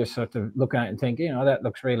 you're sort of looking at it and thinking, that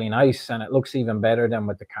looks really nice, and it looks even better than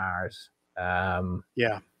with the cars.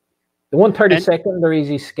 The 1/32, they're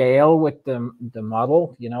easy scale with the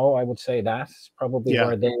model, I would say that's probably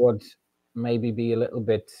where they would maybe be a little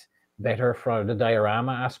bit better for the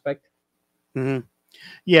diorama aspect.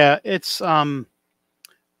 Yeah, it's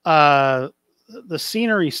the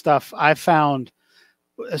scenery stuff I found,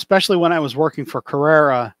 especially when I was working for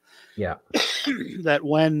Carrera, Yeah. that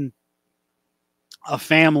when a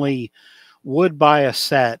family would buy a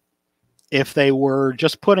set, if they were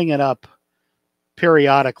just putting it up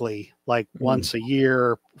periodically, like once a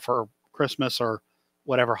year for Christmas or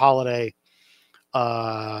whatever holiday,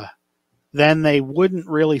 then they wouldn't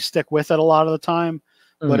really stick with it a lot of the time.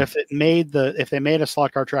 But if they made a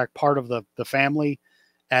slot car track part of the family,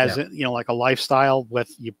 as like a lifestyle, with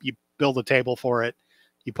you build a table for it,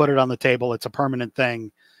 you put it on the table, it's a permanent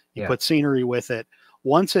thing. You put scenery with it.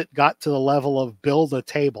 Once it got to the level of build a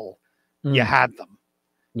table, you had them.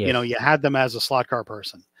 Yes. You had them as a slot car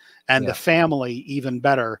person. And the family, even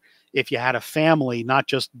better, if you had a family, not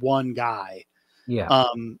just one guy. Yeah.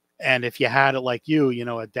 And if you had it like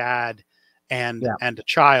a dad and a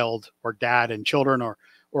child, or dad and children,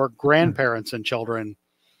 or grandparents and children,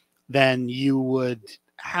 then you would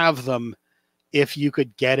have them if you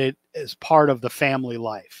could get it as part of the family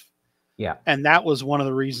life. Yeah. And that was one of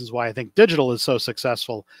the reasons why I think digital is so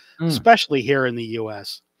successful, especially here in the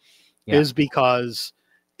US, is because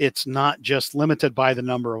it's not just limited by the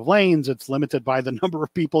number of lanes, it's limited by the number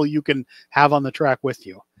of people you can have on the track with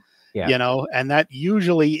you. And that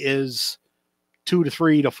usually is 2 to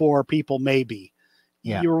 3 to 4 people, maybe.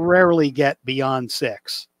 You rarely get beyond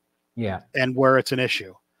 6. And where it's an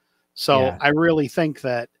issue. So I really think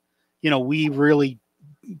that, we really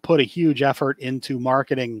put a huge effort into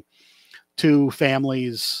marketing to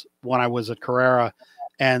families when I was at Carrera,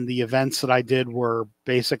 and the events that I did were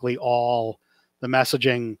basically all the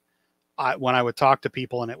messaging when I would talk to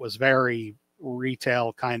people, and it was very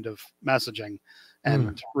retail kind of messaging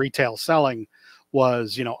and retail selling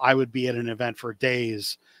was, I would be at an event for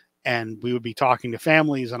days and we would be talking to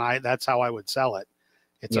families, and that's how I would sell it.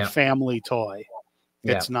 It's a family toy.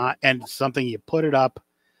 It's not, and it's something you put it up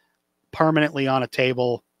permanently on a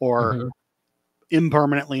table, or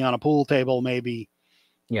impermanently on a pool table, maybe.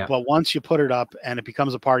 But once you put it up and it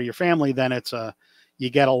becomes a part of your family, then you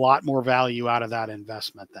get a lot more value out of that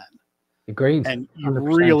investment then. Agreed. And you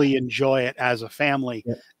 100%. really enjoy it as a family.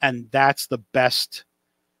 And that's the best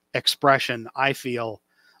expression, I feel,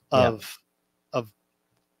 of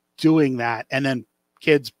doing that. And then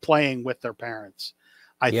kids playing with their parents,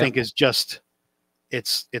 I think is just, I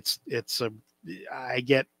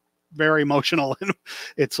get very emotional. And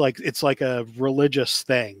it's like a religious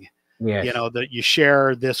thing, that you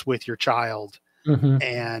share this with your child,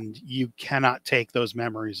 and you cannot take those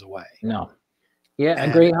memories away. No. Yeah, I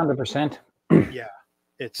agree 100%. Yeah.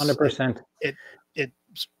 It's 100%. It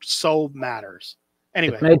so matters.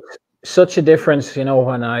 Anyway. It makes such a difference,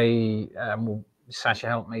 when I, Sasha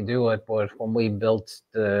helped me do it, but when we built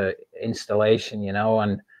the installation,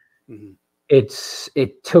 and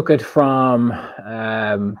it took it from,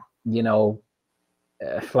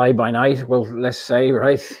 fly by night, well, let's say,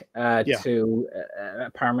 right, to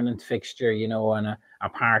a permanent fixture, and a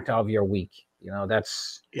part of your week.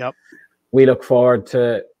 That's we look forward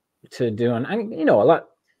to doing, and a lot.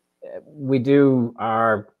 We do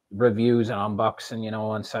our reviews and unboxing,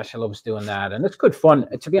 and Sasha loves doing that, and it's good fun.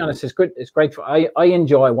 To be honest, it's good. It's great. I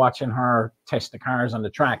enjoy watching her test the cars on the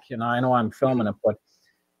track. I know I'm filming it, but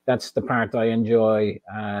that's the part I enjoy.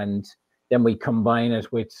 And then we combine it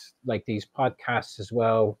with like these podcasts as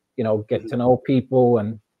well. Get to know people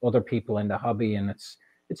and other people in the hobby, and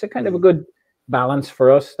it's a kind of a good balance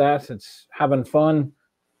for us. That it's having fun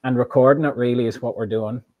and recording it really is what we're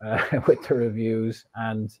doing with the reviews,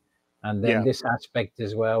 and then this aspect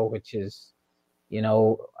as well, which is,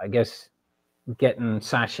 I guess getting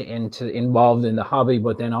Sasha involved in the hobby,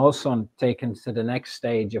 but then also taken to the next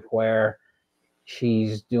stage of where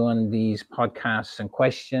she's doing these podcasts and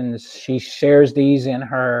questions. She shares these in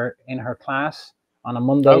her class on a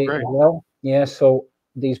Monday as well. Yeah, so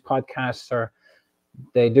these podcasts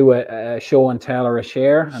they do a show and tell or a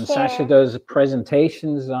share, and Sasha does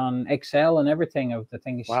presentations on Excel and everything of the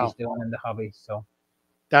things she's doing in the hobby. So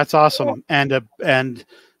that's awesome. And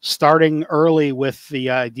starting early with the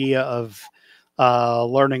idea of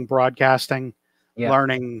learning broadcasting,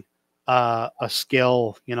 learning a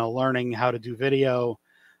skill, learning how to do video,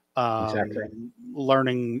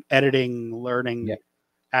 learning editing, learning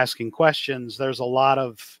asking questions. There's a lot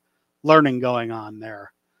of learning going on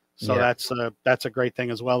there. So that's a great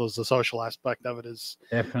thing, as well as the social aspect of it is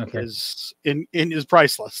definitely is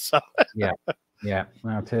priceless. So yeah,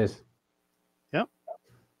 well, it is. Yep.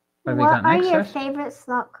 What are your favorite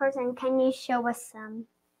slot cars, and can you show us some?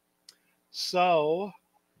 So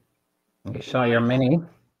you saw your Mini.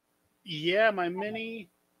 Yeah, my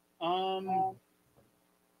Mini.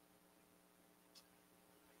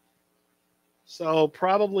 So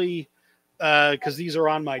probably because these are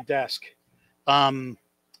on my desk.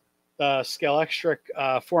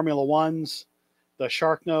 Scalextric Formula Ones, the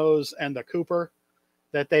Shark Nose, and the Cooper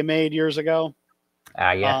that they made years ago.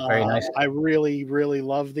 Yeah, very nice. I really, really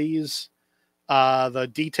love these. The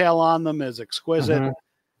detail on them is exquisite.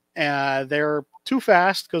 They're too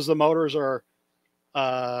fast because the motors are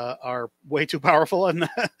way too powerful and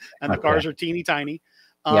the cars are teeny tiny.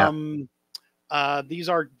 These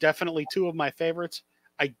are definitely two of my favorites.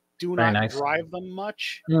 I do not drive them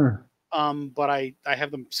much, but I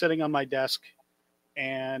have them sitting on my desk,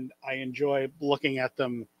 and I enjoy looking at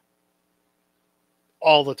them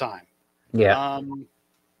all the time. Yeah.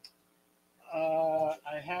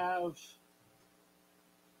 I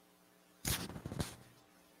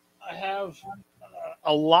have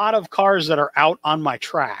a lot of cars that are out on my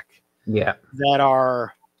track. Yeah. That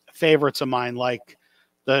are favorites of mine, like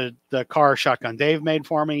the car Shotgun Dave made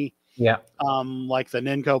for me. Yeah. Like the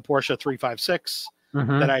Ninco Porsche 356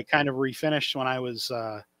 that I kind of refinished when I was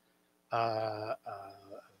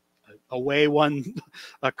away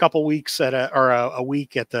a couple weeks at a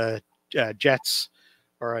week at the Jets,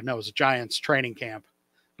 or no, it was a Giants training camp,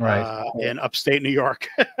 in upstate New York.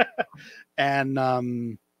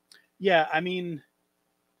 And yeah, I mean,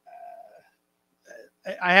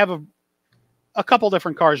 I have a couple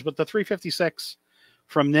different cars, but the 356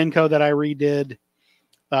 from Ninco that I redid,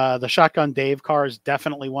 the Shotgun Dave car is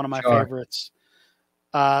definitely one of my favorites.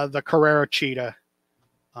 The Carrera Cheetah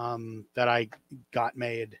that I got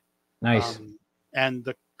made. Nice. And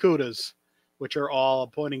the Cudas, which are all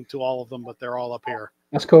pointing to all of them, but they're all up here.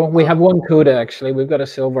 That's cool. We have one Cuda, actually. We've got a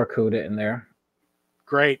silver Cuda in there.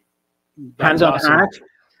 Great. Hands on heart,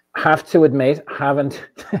 have to admit, haven't.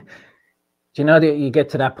 Do you know that you get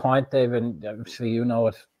to that point, David? Obviously, you know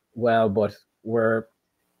it well, but we're,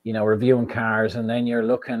 reviewing cars, and then you're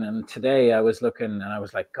looking. And today I was looking, and I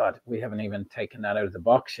was like, God, we haven't even taken that out of the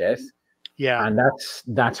box yet. Yeah, and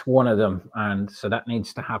that's one of them, and so that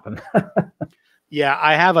needs to happen. Yeah,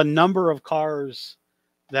 I have a number of cars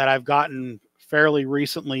that I've gotten fairly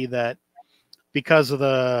recently that, because of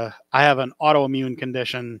I have an autoimmune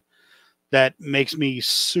condition that makes me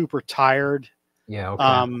super tired. Yeah.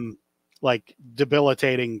 Okay. Like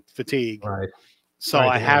debilitating fatigue. Right. So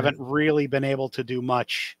I haven't really been able to do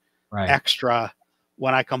much extra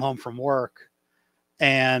when I come home from work.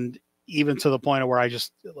 And even to the point of where I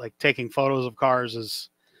just like taking photos of cars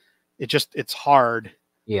it's hard.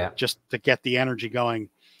 Yeah. Just to get the energy going.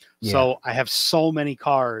 Yeah. So I have so many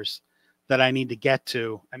cars that I need to get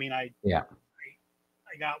to. I mean, I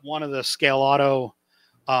got one of the Scale Auto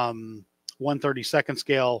 1/32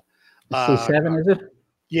 scale. C7, is it?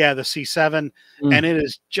 Yeah, the C7. And it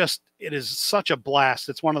is such a blast.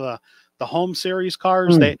 It's one of the home series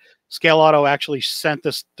cars. Scale Auto actually sent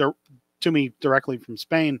this to me directly from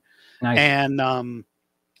Spain. Nice. And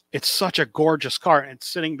it's such a gorgeous car. And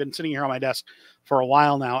it's been sitting here on my desk for a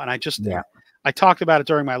while now. And I talked about it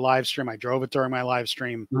during my live stream. I drove it during my live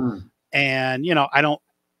stream. And I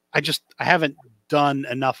haven't done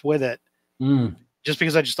enough with it just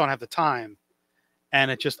because I just don't have the time. And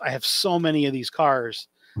I have so many of these cars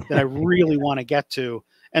that I really want to get to.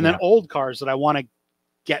 And then old cars that I want to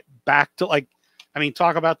get back to,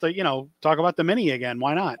 talk about the Mini again.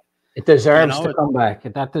 Why not? It deserves to come back.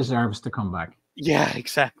 That deserves to come back. Yeah,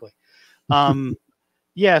 exactly.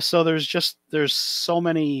 So there's just so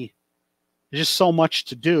much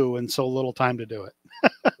to do and so little time to do it.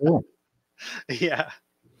 Cool. Yeah.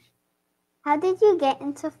 How did you get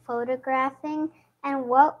into photographing, and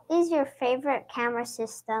what is your favorite camera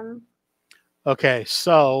system? Okay,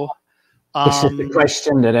 so this is the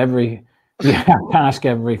question that you have to ask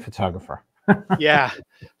every photographer. Yeah.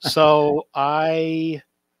 So I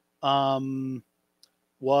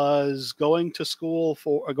was going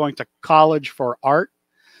to college for art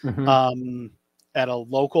at a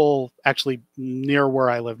local, actually near where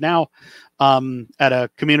I live now, at a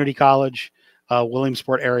community college,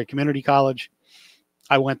 Williamsport area community college.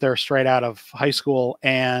 I went there straight out of high school,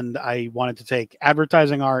 and I wanted to take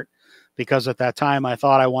advertising art because at that time I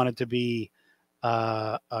thought I wanted to be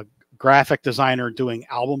a graphic designer doing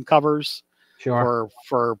album covers for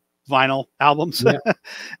vinyl albums.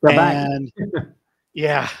 And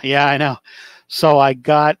yeah, I know. So I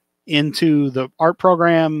got into the art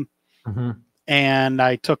program and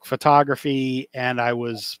I took photography, and I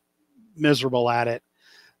was miserable at it.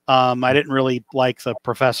 I didn't really like the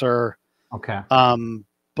professor. Okay.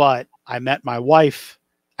 But I met my wife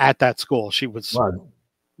at that school. She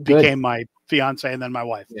became my fiance and then my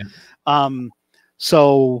wife. Yeah.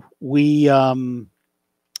 So we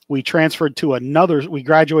transferred to we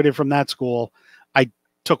graduated from that school. I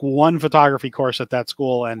took one photography course at that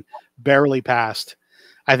school and barely passed.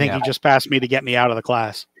 I think he just passed me to get me out of the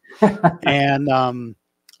class. And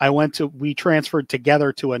we transferred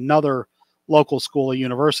together to another local school, a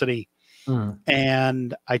university.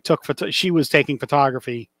 And I took, she was taking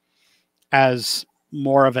photography as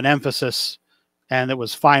more of an emphasis, and it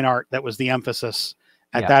was fine art that was the emphasis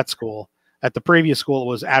at that school. At the previous school, it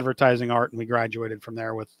was advertising art, and we graduated from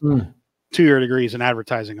there with 2-year degrees in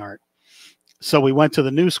advertising art. So we went to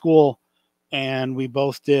the new school, and we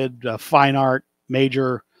both did a fine art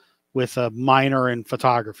major with a minor in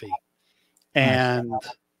photography. And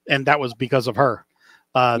that was because of her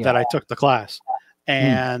that I took the class.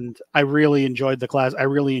 And I really enjoyed the class. I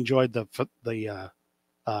really enjoyed the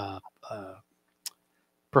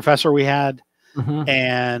professor we had,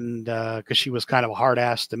 and because she was kind of a hard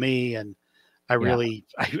ass to me, and I really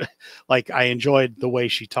I enjoyed the way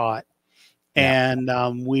she taught. And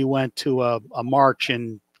we went to a march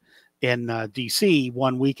in DC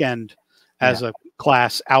one weekend as a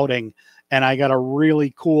class outing, and I got a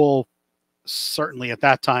really cool, certainly at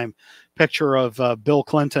that time, picture of Bill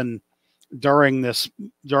Clinton during this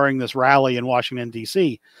rally in Washington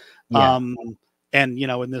DC. And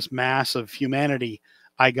in this mass of humanity,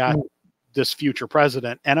 I got this future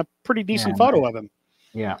president and a pretty decent photo of him.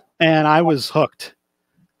 And I was hooked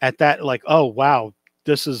at that, like, oh wow,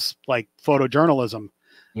 this is like photojournalism.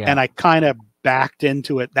 And I kind of backed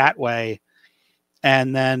into it that way.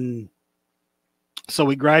 And then so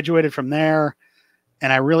we graduated from there,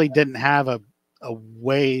 and I really didn't have a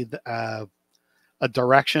way, a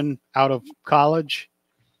direction out of college.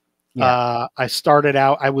 I started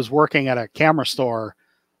out, I was working at a camera store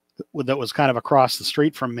that was kind of across the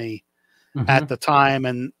street from me at the time.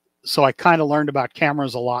 And so I kind of learned about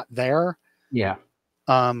cameras a lot there.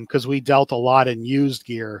 Because we dealt a lot in used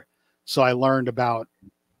gear. So I learned about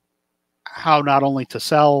how not only to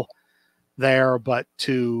sell there, but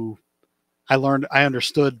I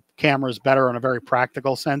understood cameras better in a very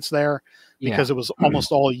practical sense there, because it was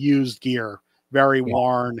almost all used gear, very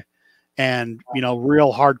worn, and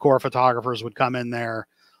real hardcore photographers would come in there,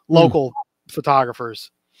 local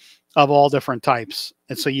photographers of all different types.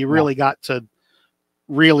 And so you really got to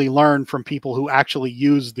really learn from people who actually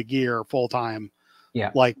used the gear full time,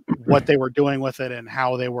 like what they were doing with it and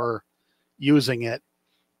how they were using it.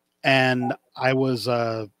 And I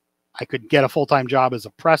could get a full-time job as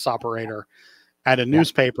a press operator at a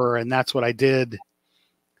newspaper, and that's what I did.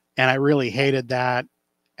 And I really hated that.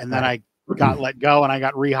 And then I got let go, and I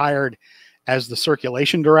got rehired as the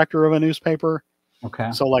circulation director of a newspaper.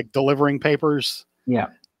 So like delivering papers.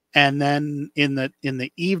 And then in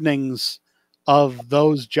the evenings of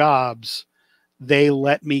those jobs, they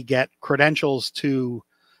let me get credentials to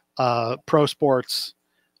pro sports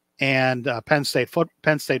and Penn State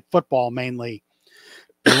football mainly.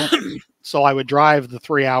 So I would drive the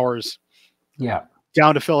 3 hours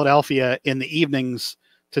down to Philadelphia in the evenings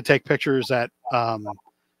to take pictures at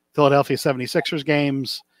Philadelphia 76ers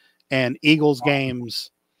games and Eagles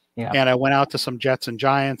games. And I went out to some Jets and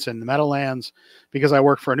Giants in the Meadowlands because I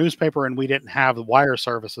worked for a newspaper and we didn't have the wire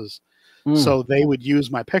services. So they would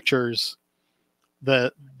use my pictures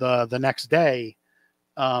the next day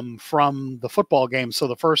from the football game. So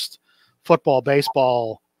the first football,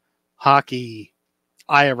 baseball, hockey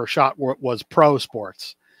I ever shot was pro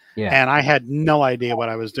sports. And I had no idea what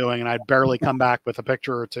I was doing, and I'd barely come back with a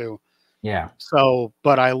picture or two. So,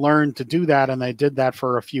 but I learned to do that, and I did that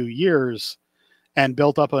for a few years and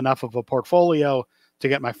built up enough of a portfolio to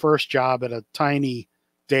get my first job at a tiny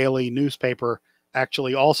daily newspaper,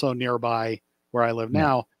 actually also nearby where I live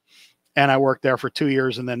now. And I worked there for 2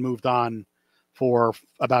 years and then moved on for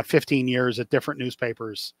about 15 years at different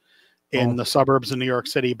newspapers in the suburbs of New York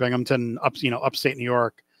City, Binghamton, upstate New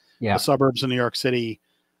York, the suburbs of New York City.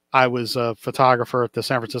 I was a photographer at the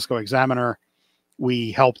San Francisco Examiner.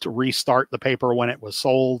 We helped restart the paper when it was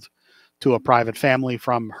sold to a private family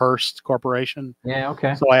from Hearst Corporation.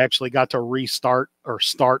 So I actually got to restart or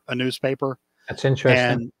start a newspaper. That's interesting.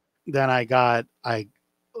 And then I got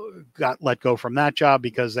let go from that job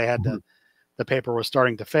because they had the paper was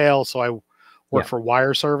starting to fail. So I worked for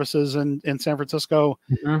wire services in San Francisco,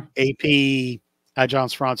 AP,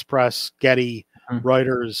 Agence France Presse, Getty,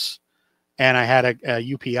 Reuters, and I had a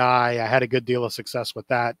UPI. I had a good deal of success with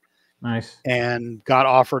that. And got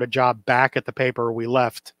offered a job back at the paper we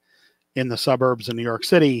left in the suburbs of New York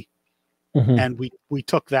City. And we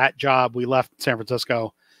took that job. We left San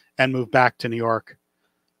Francisco and moved back to New York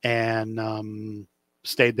and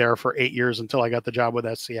stayed there for 8 years until I got the job with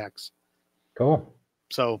SCX. Cool.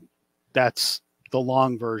 So that's the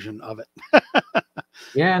long version of it.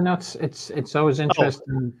 No, it's always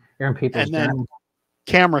interesting hearing people's and then journey.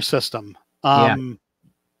 Camera system. I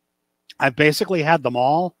basically had them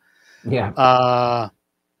all.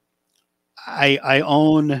 I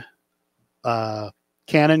own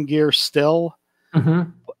Canon gear still,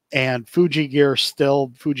 and Fuji gear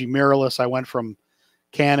still. Fuji mirrorless. I went from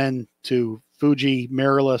Canon to Fuji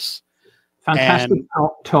mirrorless. Fantastic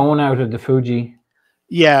tone out of the Fuji.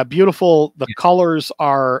 Yeah, beautiful. The colors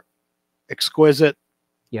are exquisite.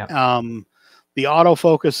 Yeah. The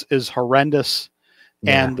autofocus is horrendous,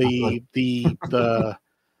 and Yeah.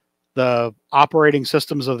 the operating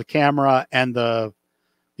systems of the camera and the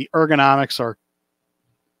ergonomics are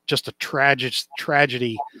just a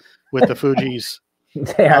tragedy with the Fujis.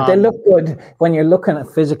 They look good when you're looking at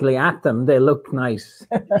physically at them. They look nice.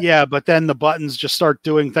 Yeah, but then the buttons just start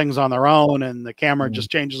doing things on their own, and the camera just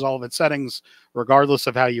changes all of its settings regardless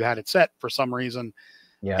of how you had it set for some reason.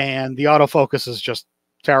 Yeah. And the autofocus is just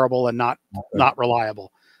terrible and not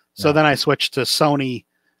reliable. So then I switched to Sony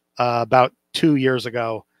about 2 years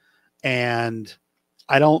ago, and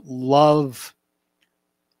I don't love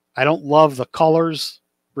the colors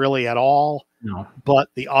really at all. No. But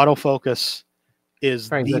the autofocus is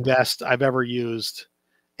Very the good. best I've ever used,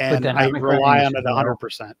 and I rely on it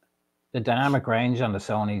 100%. The dynamic range on the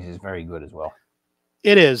Sonys is very good as well.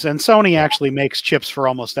 It is, and Sony actually makes chips for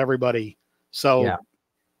almost everybody, so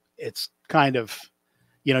it's kind of,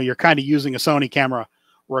 you're kind of using a Sony camera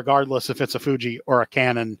regardless if it's a Fuji or a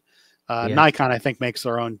Canon. Nikon, I think, makes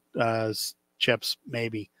their own chips,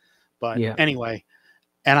 maybe, but anyway.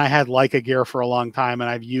 And I had Leica gear for a long time, and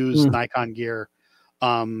I've used Nikon gear.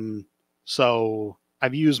 So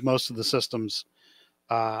I've used most of the systems.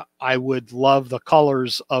 I would love the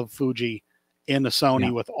colors of Fuji in the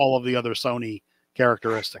Sony with all of the other Sony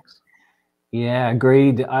characteristics. Yeah,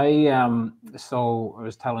 agreed. So I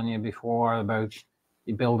was telling you before about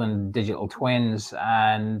building digital twins,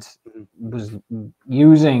 and was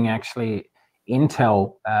using actually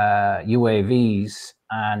Intel UAVs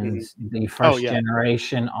and the first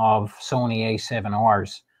generation of Sony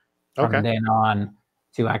A7Rs from then on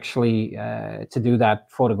to actually to do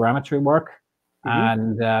that photogrammetry work.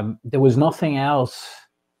 And there was nothing else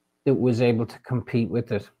that was able to compete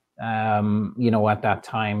with it, at that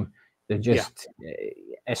time. They're just,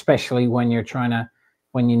 especially when you're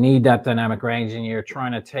when you need that dynamic range and you're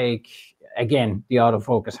trying to take, again, the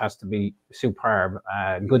autofocus has to be superb,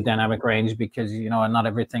 good dynamic range, because, not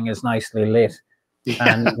everything is nicely lit.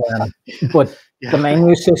 And, but the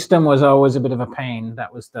menu system was always a bit of a pain.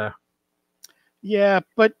 That was the... Yeah,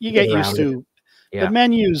 but you get used to the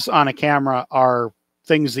menus on a camera are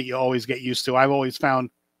things that you always get used to. I've always found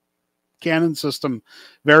Canon system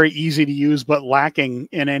very easy to use, but lacking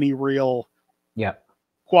in any real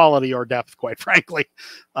quality or depth, quite frankly.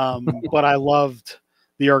 But I loved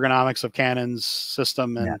the ergonomics of Canon's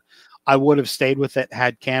system, and I would have stayed with it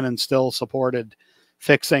had Canon still supported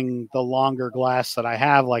fixing the longer glass that I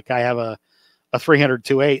have. Like I have a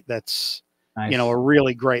 300-2.8 that's a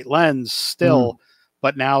really great lens still,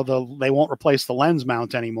 but now they won't replace the lens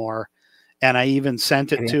mount anymore. And I even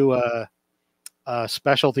sent it to a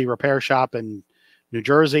specialty repair shop in New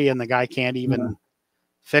Jersey, and the guy can't even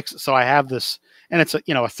fix it. So I have this, and it's a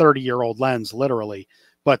 30-year-old lens, literally,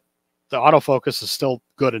 but the autofocus is still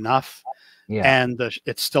good enough, and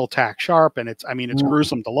it's still tack sharp, and it's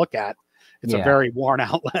gruesome to look at. It's a very worn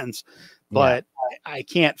out lens, but I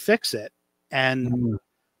can't fix it, and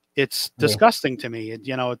it's disgusting to me.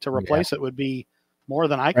 To replace it would be more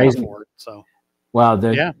than I can afford. So, well,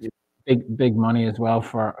 big money as well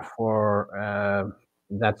for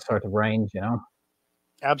that sort of range,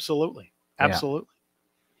 Absolutely.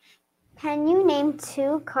 Can you name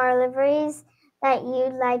 2 car liveries that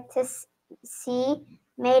you'd like to see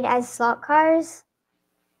made as slot cars?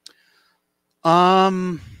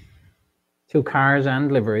 2 cars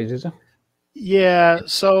and liveries, is it? Yeah.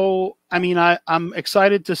 So, I'm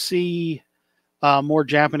excited to see more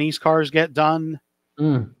Japanese cars get done.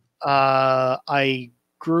 I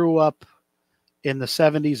grew up in the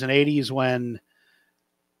 70s and 80s when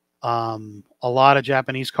a lot of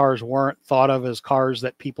Japanese cars weren't thought of as cars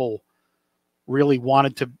that people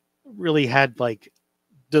really had like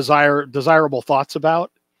desirable thoughts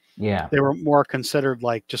about. Yeah. They were more considered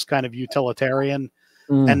like just kind of utilitarian.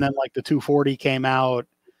 And then like the 240 came out,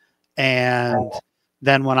 and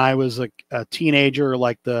then when I was a teenager,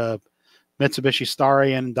 like the Mitsubishi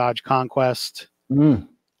Starion, Dodge Conquest,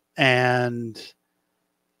 and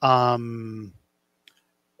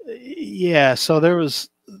so there's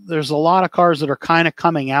a lot of cars that are kind of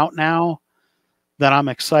coming out now that I'm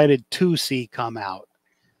excited to see come out.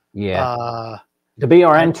 The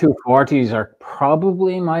BRN 240s are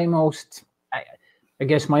probably my most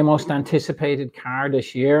anticipated car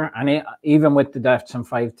this year, and even with the Datsun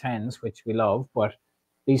 510s, which we love, but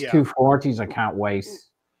these 240s I can't wait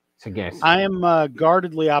to get? I am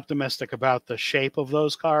guardedly optimistic about the shape of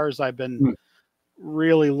those cars. I've been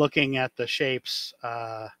really looking at the shapes,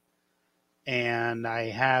 and I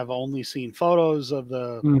have only seen photos of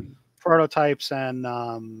the prototypes, and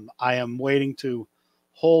I am waiting to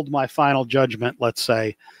hold my final judgment, let's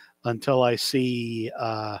say, until I see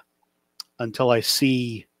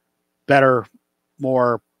better,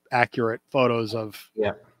 more accurate photos of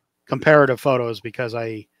comparative photos, because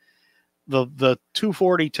the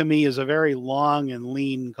 240 to me is a very long and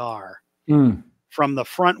lean car. From the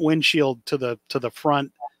front windshield to the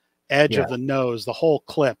front edge of the nose, the whole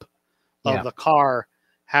clip of the car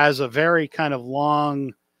has a very kind of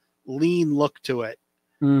long, lean look to it.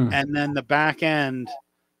 And then the back end,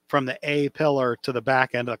 from the A pillar to the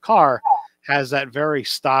back end of the car, has that very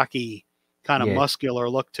stocky kind of muscular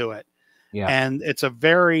look to it. And it's a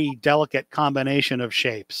very delicate combination of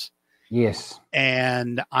shapes.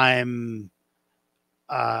 And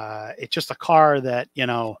it's just a car that,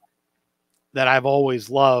 that I've always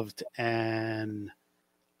loved, and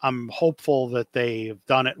I'm hopeful that they've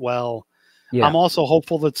done it well. I'm also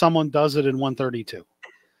hopeful that someone does it in 132.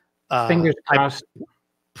 Fingers crossed.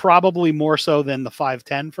 Probably more so than the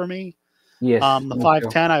 510 for me. The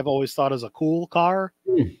 510 I've always thought is a cool car.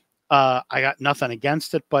 I got nothing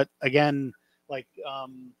against it, but again, like,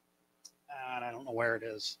 and I don't know where it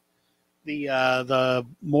is. The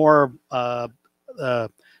more the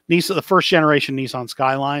first generation Nissan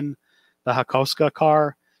Skyline, the Hakosuka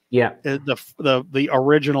car, the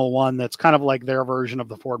original one that's kind of like their version of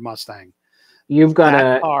the Ford Mustang. You've got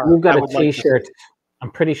a T-shirt. I'm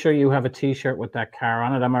pretty sure you have a T-shirt with that car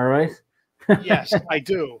on it. Am I right? Yes, I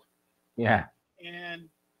do. Yeah. And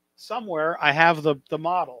somewhere I have the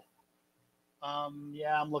model.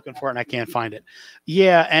 I'm looking for it and I can't find it.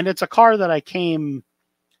 Yeah, and it's a car that I came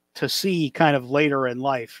to see kind of later in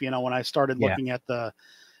life. When I started looking at the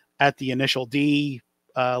Initial D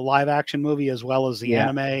live action movie, as well as the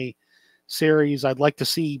anime series. I'd like to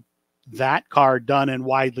see that car done and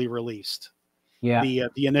widely released. The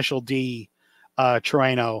Initial D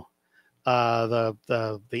Terreno, the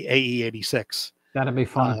AE86. That'd be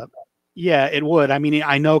fun. It would. I mean,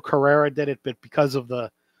 I know Carrera did it, but because of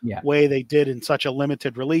the way they did in such a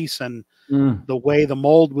limited release, and the way the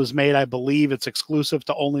mold was made, I believe it's exclusive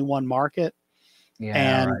to only one market.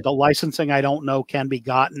 The licensing, I don't know, can be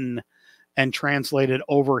gotten and translated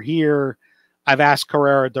over here. I've asked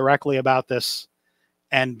Carrera directly about this,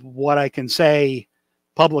 and what I can say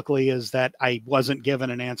publicly is that I wasn't given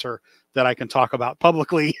an answer that I can talk about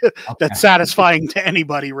publicly that's satisfying to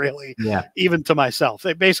anybody, really, even to myself.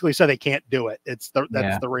 They basically said they can't do it. That's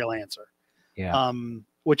the real answer.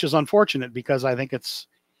 Which is unfortunate, because I think it's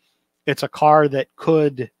a car that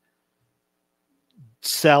could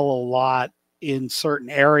sell a lot in certain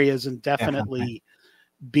areas and definitely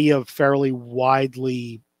be a fairly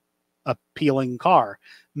widely appealing car.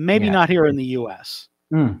 Maybe not here in the US,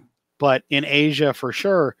 but in Asia for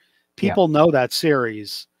sure. People know that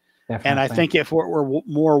series. And I think if it were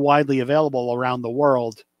more widely available around the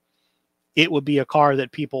world, it would be a car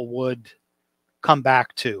that people would come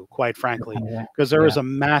back to, quite frankly, because there is a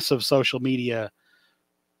massive social media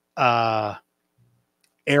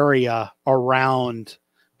area around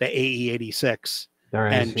the AE86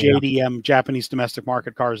 and JDM, Japanese domestic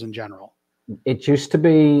market cars in general. It used to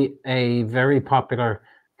be a very popular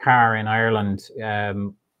car in Ireland.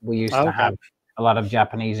 We used to have a lot of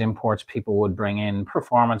Japanese imports. People would bring in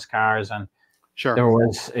performance cars, and there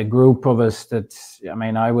was a group of us that, I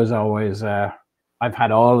mean, I was always, I've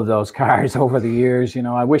had all of those cars over the years.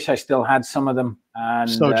 I wish I still had some of them. And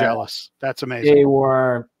so jealous. That's amazing. They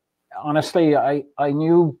were, honestly, I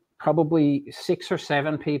knew probably 6 or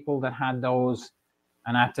 7 people that had those.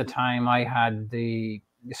 And at the time I had the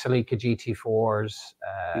Celica GT4s,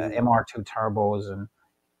 MR2 turbos, and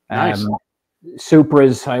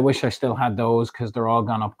Supras. I wish I still had those, because they're all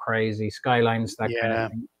gone up crazy. Skylines, that kind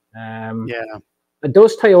of thing. But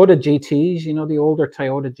those Toyota GTs, the older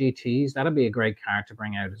Toyota GTs, that'd be a great car to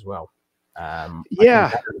bring out as well. I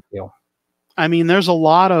mean, there's a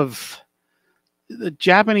lot of the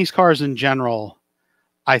Japanese cars in general.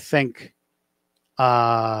 I think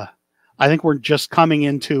we're just coming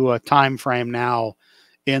into a time frame now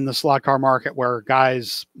in the slot car market where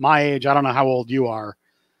guys my age, I don't know how old you are,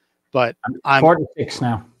 but I'm 46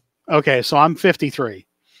 now. Okay, so I'm 53.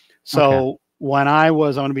 So when I'm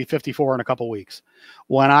going to be 54 in a couple weeks.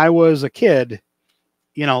 When I was a kid,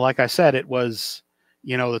 like I said, it was,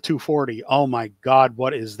 the 240. Oh my God,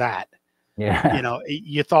 what is that?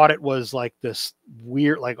 You thought it was like this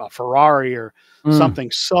weird, like a Ferrari or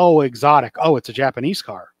something so exotic. Oh, it's a Japanese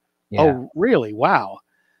car. Oh, really? Wow.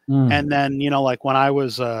 And then, you know, like when I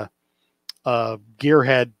was a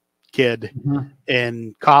gearhead kid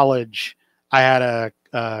in college, I had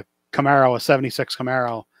a Camaro, a 76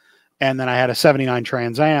 Camaro, and then I had a 79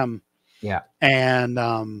 Trans Am. Yeah. And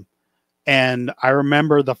I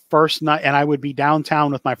remember the first night, and I would be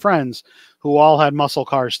downtown with my friends who all had muscle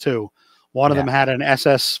cars too. One of them had an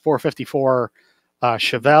SS 454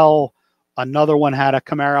 Chevelle. Another one had a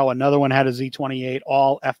Camaro. Another one had a Z28,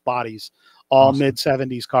 all F bodies, all mid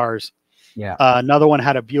 70s cars. Yeah. Another one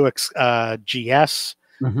had a Buick GS,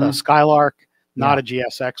 Skylark, not a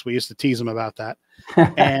GSX. We used to tease them about that.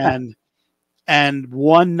 and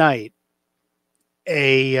one night,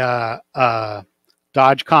 a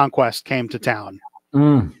Dodge Conquest came to town.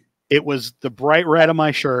 It was the bright red of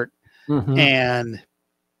my shirt, and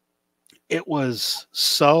it was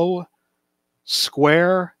so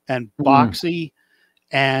square and boxy,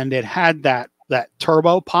 and it had that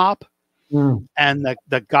turbo pop. And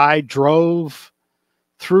the guy drove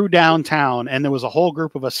through downtown, and there was a whole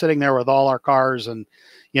group of us sitting there with all our cars, and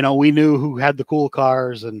you know, we knew who had the cool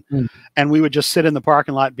cars, and we would just sit in the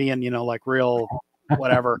parking lot being, you know, like real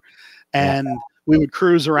whatever, and we would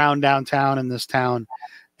cruise around downtown in this town,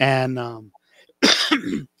 and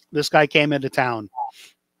this guy came into town,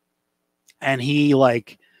 and he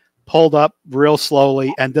like pulled up real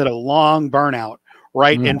slowly and did a long burnout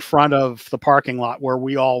right in front of the parking lot where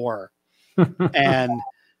we all were. And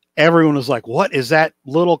everyone was like, what is that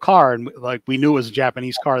little car? And like, we knew it was a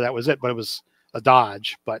Japanese car. That was it. But it was a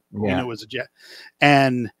Dodge, but we knew it was a jet.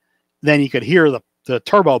 And then you could hear the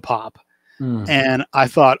turbo pop. And I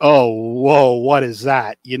thought, oh, whoa, what is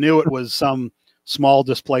that? You knew it was some small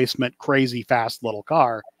displacement, crazy fast little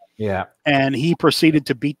car. Yeah. And he proceeded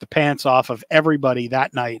to beat the pants off of everybody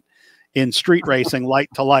that night in street racing. Light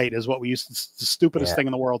to light is what we used to, the stupidest thing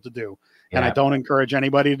in the world to do. And I don't encourage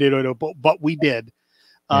anybody to do it, but we did.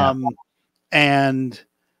 And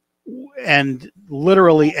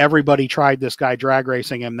literally everybody tried this guy drag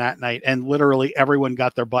racing him that night, and literally everyone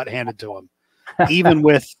got their butt handed to him, even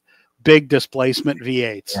with big displacement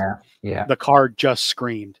V8s. The car just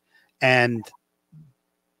screamed. And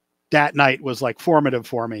that night was like formative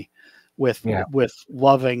for me with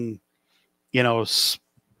loving, you know,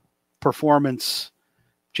 performance,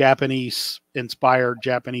 Japanese inspired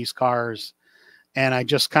Japanese cars. And I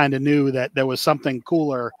just kind of knew that there was something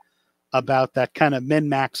cooler about that kind of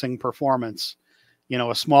min-maxing performance, you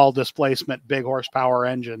know, a small displacement, big horsepower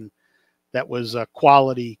engine that was a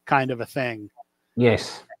quality kind of a thing.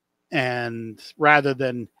 Yes. And rather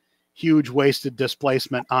than huge wasted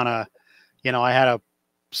displacement on a, you know, I had a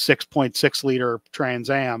 6.6 liter Trans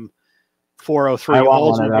Am 403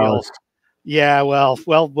 Oldsmobile. Yeah, well,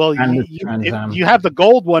 you have the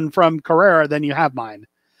gold one from Carrera, then you have mine,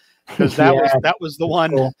 because that was the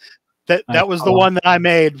one that was the one that I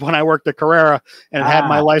made when I worked at Carrera, and it had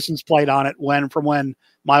my license plate on it when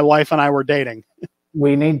my wife and I were dating. I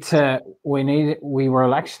wanted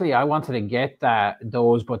to get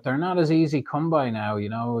those, but they're not as easy come by now. You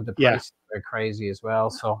know, the prices are crazy as well.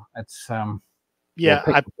 So it's I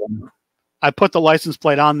put the license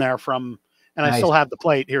plate on there and I still have the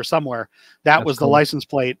plate here somewhere. That's was the license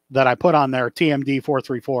plate that I put on there, TMD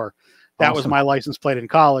 434. That was my license plate in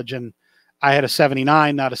college, and I had a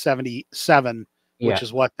 79, not a 77, which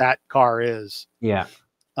is what that car is. Yeah.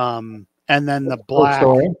 And then the black.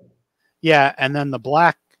 Yeah, and then the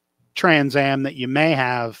black Trans Am that you may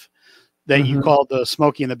have that you called the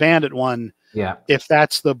Smokey and the Bandit one. Yeah. If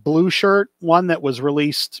that's the blue shirt one that was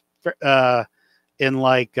released in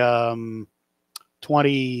like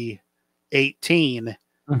 2018,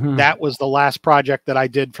 that was the last project that I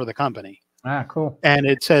did for the company. Ah, cool. And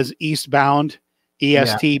it says Eastbound,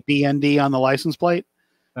 ESTBND on the license plate.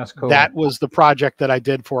 That's cool. That was the project that I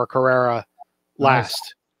did for Carrera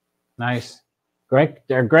last. Nice. Great.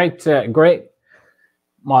 They're great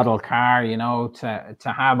model car, you know, to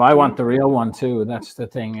have. I want the real one too. That's the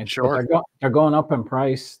thing. They're going up in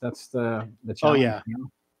price. That's the challenge. Oh yeah. You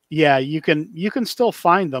know? Yeah, you can still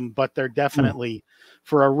find them, but they're definitely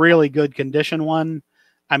for a really good condition one.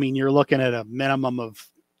 I mean, you're looking at a minimum of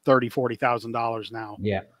 $30,000-$40,000 now.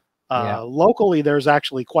 Yeah. Locally, there's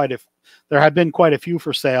actually there have been quite a few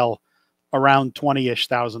for sale around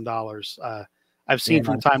 $20,000. I've seen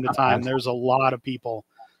from time to time. There's a lot of people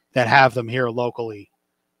that have them here locally.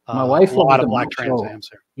 My wife, a lot of black Trans Ams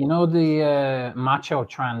here. You know the Macho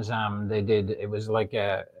Trans Am they did. It was like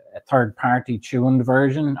a third-party tuned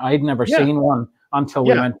version. I'd never seen one until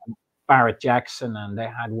we went to Barrett Jackson, and they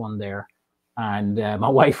had one there. And my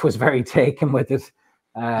wife was very taken with it.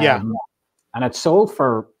 And it sold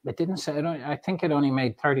for, it didn't say, I think it only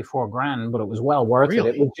made 34 grand, but it was well worth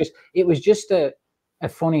it. It was just a a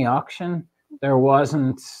funny auction. There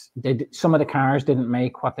wasn't. Some of the cars didn't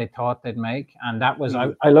make what they thought they'd make, and that was.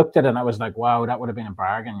 I looked at it and I was like, wow, that would have been a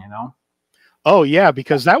bargain, you know. Oh yeah,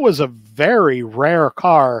 because that was a very rare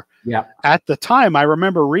car. Yeah. At the time, I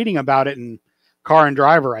remember reading about it in Car and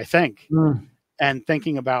Driver, I think, and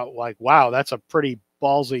thinking about like, wow, that's a pretty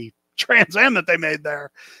ballsy Trans Am that they made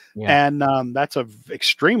there. Yeah. And that's a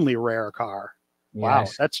extremely rare car. Wow,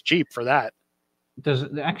 yes. That's cheap for that. There's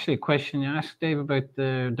actually a question you asked Dave about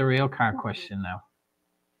the real car question now.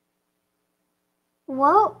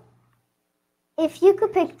 Well, if you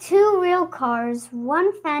could pick 2 real cars,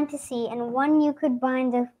 1 fantasy, and 1 you could buy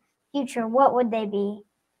in the future, what would they be?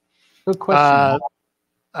 Good question.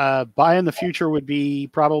 Buy in the future would be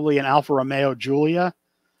probably an Alfa Romeo Giulia.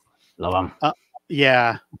 Love them.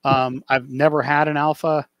 Yeah. I've never had an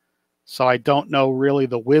Alfa, so I don't know really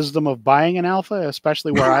the wisdom of buying an Alfa,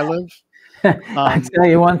 especially where I live. I'll tell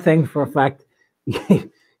you one thing for a fact.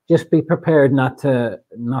 Just be prepared not to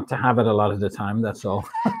have it a lot of the time. That's all.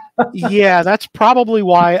 Yeah, that's probably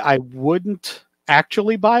why I wouldn't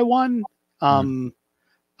actually buy one.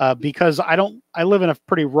 Because I live in a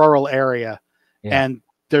pretty rural area, and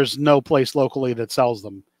there's no place locally that sells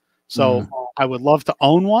them. So I would love to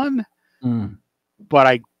own one, but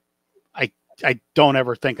I don't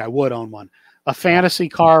ever think I would own one. A fantasy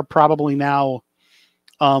car probably now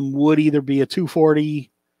would either be a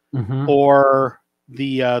 240 or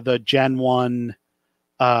the Gen 1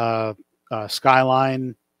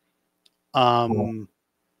 Skyline,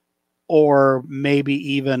 or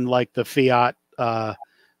maybe even like the Fiat,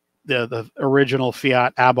 the original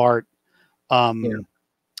Fiat Abarth,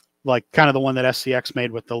 like kind of the one that SCX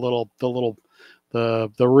made with the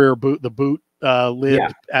rear boot, the boot lid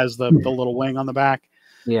as the little wing on the back.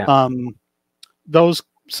 Yeah. Those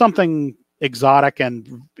something exotic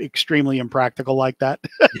and extremely impractical like that.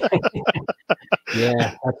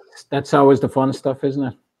 Yeah, that's always the fun stuff, isn't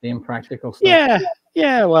it? The impractical stuff.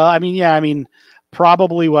 Yeah. Well, I mean,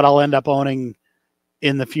 probably what I'll end up owning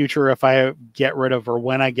in the future if I get rid of, or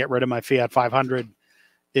when I get rid of my Fiat 500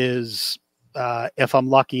 is, if I'm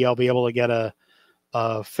lucky, I'll be able to get a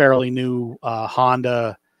fairly new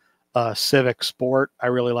Honda Civic Sport. I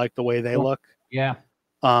really like the way they look. Yeah.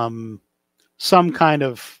 Some kind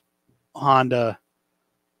of Honda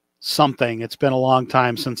something. It's been a long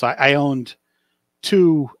time since I owned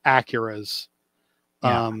 2 Acuras,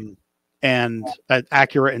 and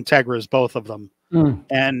Acura Integras, both of them.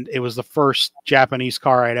 And it was the first Japanese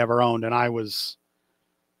car I'd ever owned, and I was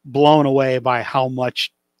blown away by how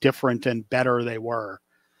much different and better they were.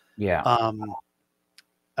 Yeah.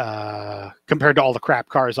 Compared to all the crap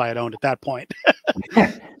cars I had owned at that point.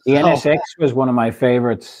 The NSX was one of my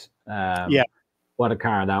favorites. Yeah. What a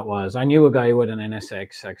car that was. I knew a guy with an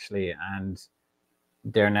NSX actually, and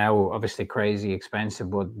they're now obviously crazy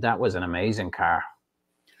expensive, but that was an amazing car.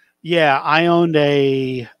 Yeah, I owned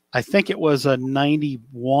I think it was a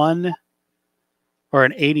 91 or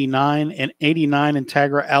an 89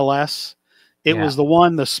 Integra LS. It was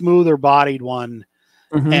the smoother bodied one.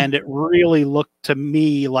 And it really looked to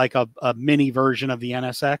me like a mini version of the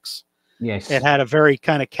NSX. Yes. It had a very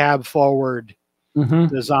kind of cab forward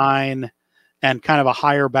design and kind of a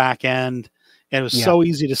higher back end. And it was so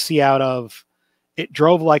easy to see out of. It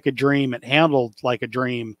drove like a dream. It handled like a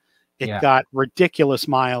dream. It got ridiculous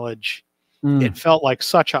mileage. It felt like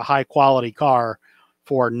such a high quality car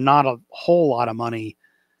for not a whole lot of money.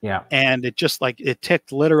 Yeah. And it just it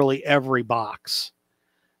ticked literally every box.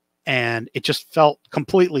 And it just felt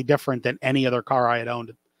completely different than any other car I had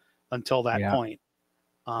owned until that point.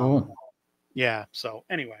 Yeah. So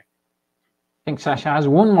anyway. I think Sasha has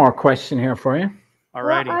one more question here for you. All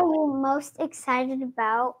righty. What are you most excited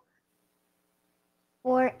about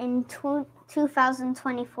in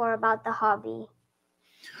 2024 about the hobby?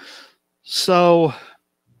 So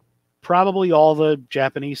probably all the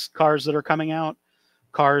Japanese cars that are coming out,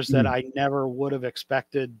 cars that I never would have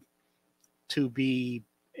expected to be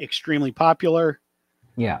extremely popular,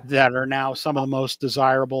 that are now some of the most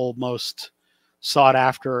desirable, most sought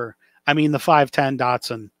after. I mean, the 510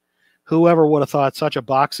 Datsun. Whoever would have thought such a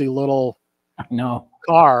boxy little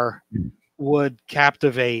car would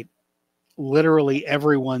captivate literally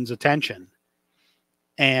everyone's attention?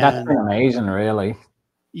 And that's been amazing, really.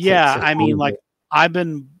 Yeah, I mean, like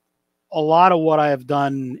a lot of what I have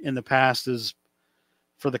done in the past is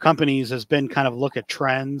for the companies has been kind of look at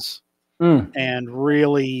trends and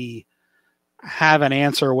really have an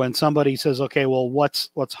answer when somebody says, okay, well, what's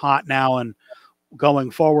hot now and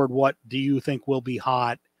going forward, what do you think will be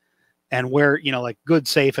hot and where, like good,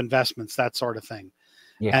 safe investments, that sort of thing.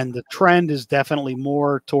 Yeah. And the trend is definitely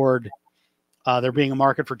more toward there being a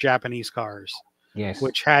market for Japanese cars. Yes.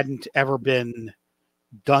 which hadn't ever been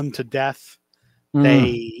done to death.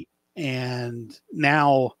 And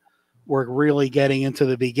now we're really getting into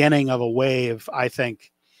the beginning of a wave, I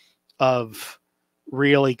think, of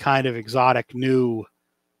really kind of exotic, new,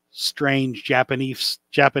 strange Japanese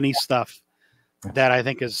stuff that I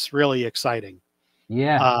think is really exciting.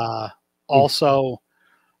 Yeah. Also,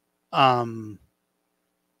 the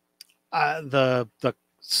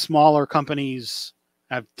smaller companies.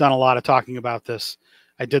 I've done a lot of talking about this.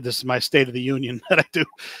 I did this in my State of the Union that I do.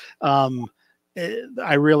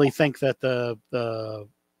 I really think that the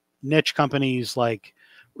niche companies like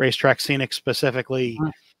Racetrack Scenic specifically,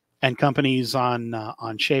 and companies on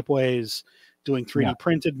Shapeways doing 3D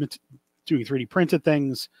printed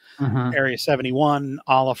things, Area 71,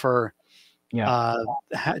 Oliver,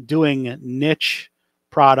 doing niche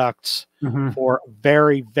products for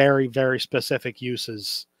very, very, very specific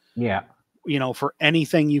uses. Yeah. You know, for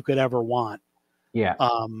anything you could ever want. Yeah.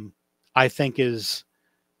 I think is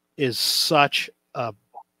such a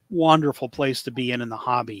wonderful place to be in the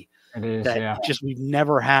hobby. It is, that just we've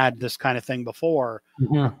never had this kind of thing before.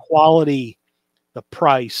 Mm-hmm. The quality, the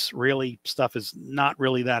price, really stuff is not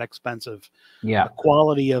really that expensive. Yeah. The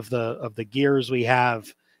quality of the gears we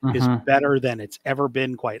have is better than it's ever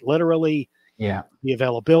been, quite literally. Yeah. The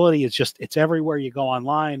availability is just, it's everywhere. You go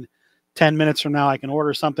online, 10 minutes from now, I can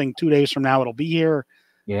order something. 2 days from now, it'll be here.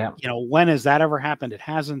 Yeah. You know, when has that ever happened? It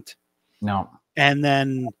hasn't. No. And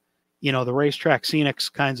then, you know, the Racetrack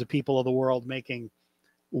Scenics kinds of people of the world making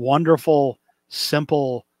wonderful,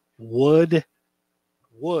 simple wood,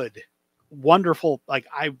 wonderful. Like,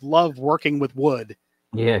 I love working with wood.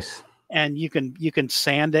 Yes. And you can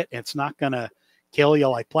sand it. It's not going to kill you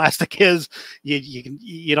like plastic is.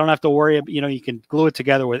 You don't have to worry. You know, you can glue it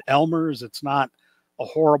together with Elmer's. It's not a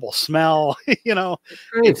horrible smell. You know,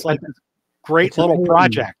 it's like a great little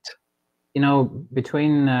project. You know,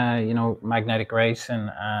 between you know, Magnetic Racing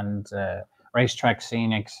and Racetrack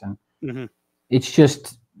Scenics, and it's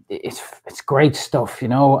just it's great stuff, you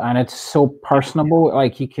know, and it's so personable.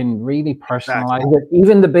 Like, you can really personalize it.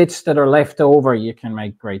 Even the bits that are left over, you can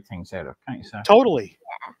make great things out of, can't you say? Totally.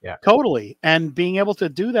 Yeah. Totally. And being able to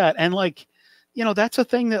do that, and like, you know, that's a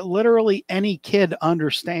thing that literally any kid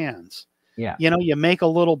understands. Yeah. You know, you make a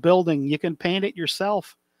little building, you can paint it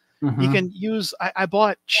yourself. You can use, I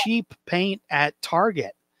bought cheap paint at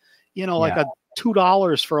Target, you know, like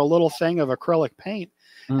 $2 for a little thing of acrylic paint.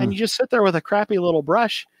 And you just sit there with a crappy little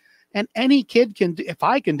brush, and any kid can do, if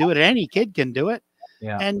I can do it, any kid can do it.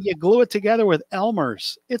 Yeah. And you glue it together with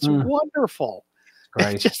Elmer's. It's wonderful.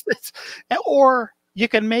 Great. Or you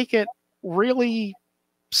can make it really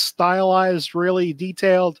stylized, really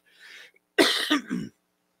detailed,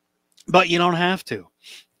 but you don't have to.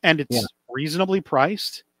 And it's reasonably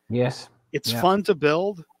priced. Yes. It's fun to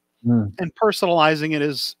build, and personalizing it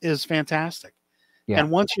is fantastic. Yeah.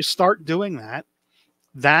 And once you start doing that,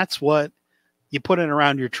 that's what you put it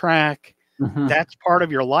around your track. That's part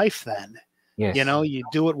of your life then. Yes. You know, you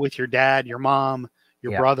do it with your dad, your mom,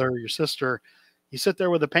 your brother, your sister. You sit there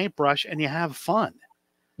with a paintbrush and you have fun.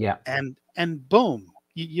 Yeah. And boom,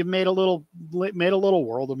 you made a little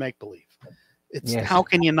world of make believe. It's how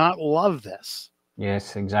can you not love this?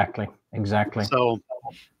 Yes, exactly. Exactly. So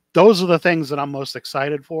those are the things that I'm most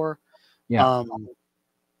excited for. Yeah.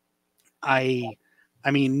 I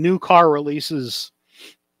mean, new car releases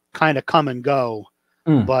kind of come and go,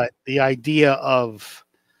 but the idea of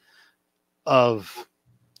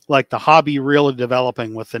like the hobby really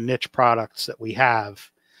developing with the niche products that we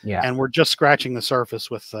have, and we're just scratching the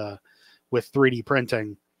surface with 3D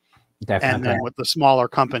printing, and then with the smaller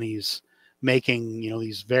companies making, you know,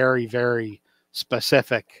 these very, very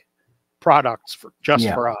specific products for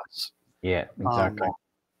for us. Yeah, exactly.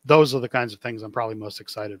 Those are the kinds of things I'm probably most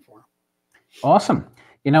excited for. Awesome.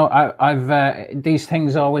 You know, I've these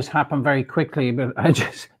things always happen very quickly, but I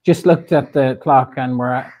just looked at the clock and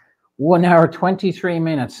we're at 1 hour 23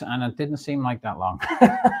 minutes, and it didn't seem like that long.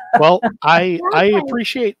 Well, I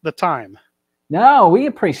appreciate the time. No, we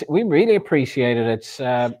really appreciate it. It's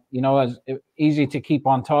you know, it's easy to keep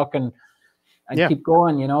on talking and keep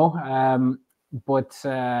going, you know. But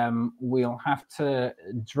we'll have to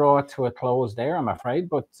draw it to a close there, I'm afraid.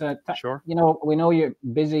 But sure, you know, we know you're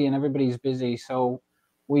busy and everybody's busy, so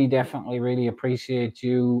we definitely really appreciate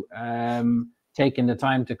you taking the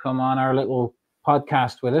time to come on our little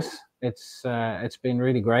podcast with us. It's been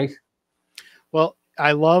really great. Well,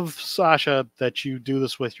 I love, Sasha, that you do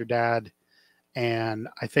this with your dad, and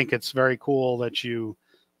I think it's very cool that you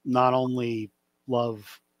not only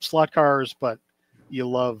love slot cars, but you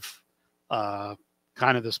love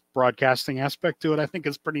kind of this broadcasting aspect to it. I think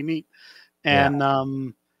it's pretty neat. And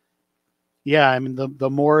Yeah, I mean, the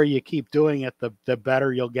more you keep doing it, the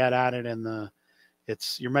better you'll get at it, and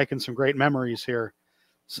you're making some great memories here.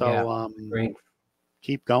 So great.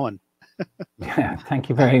 Keep going. Yeah, thank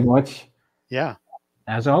you very much. Yeah.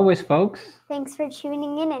 As always, folks. Thanks for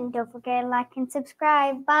tuning in, and don't forget to like and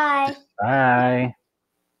subscribe. Bye. Bye.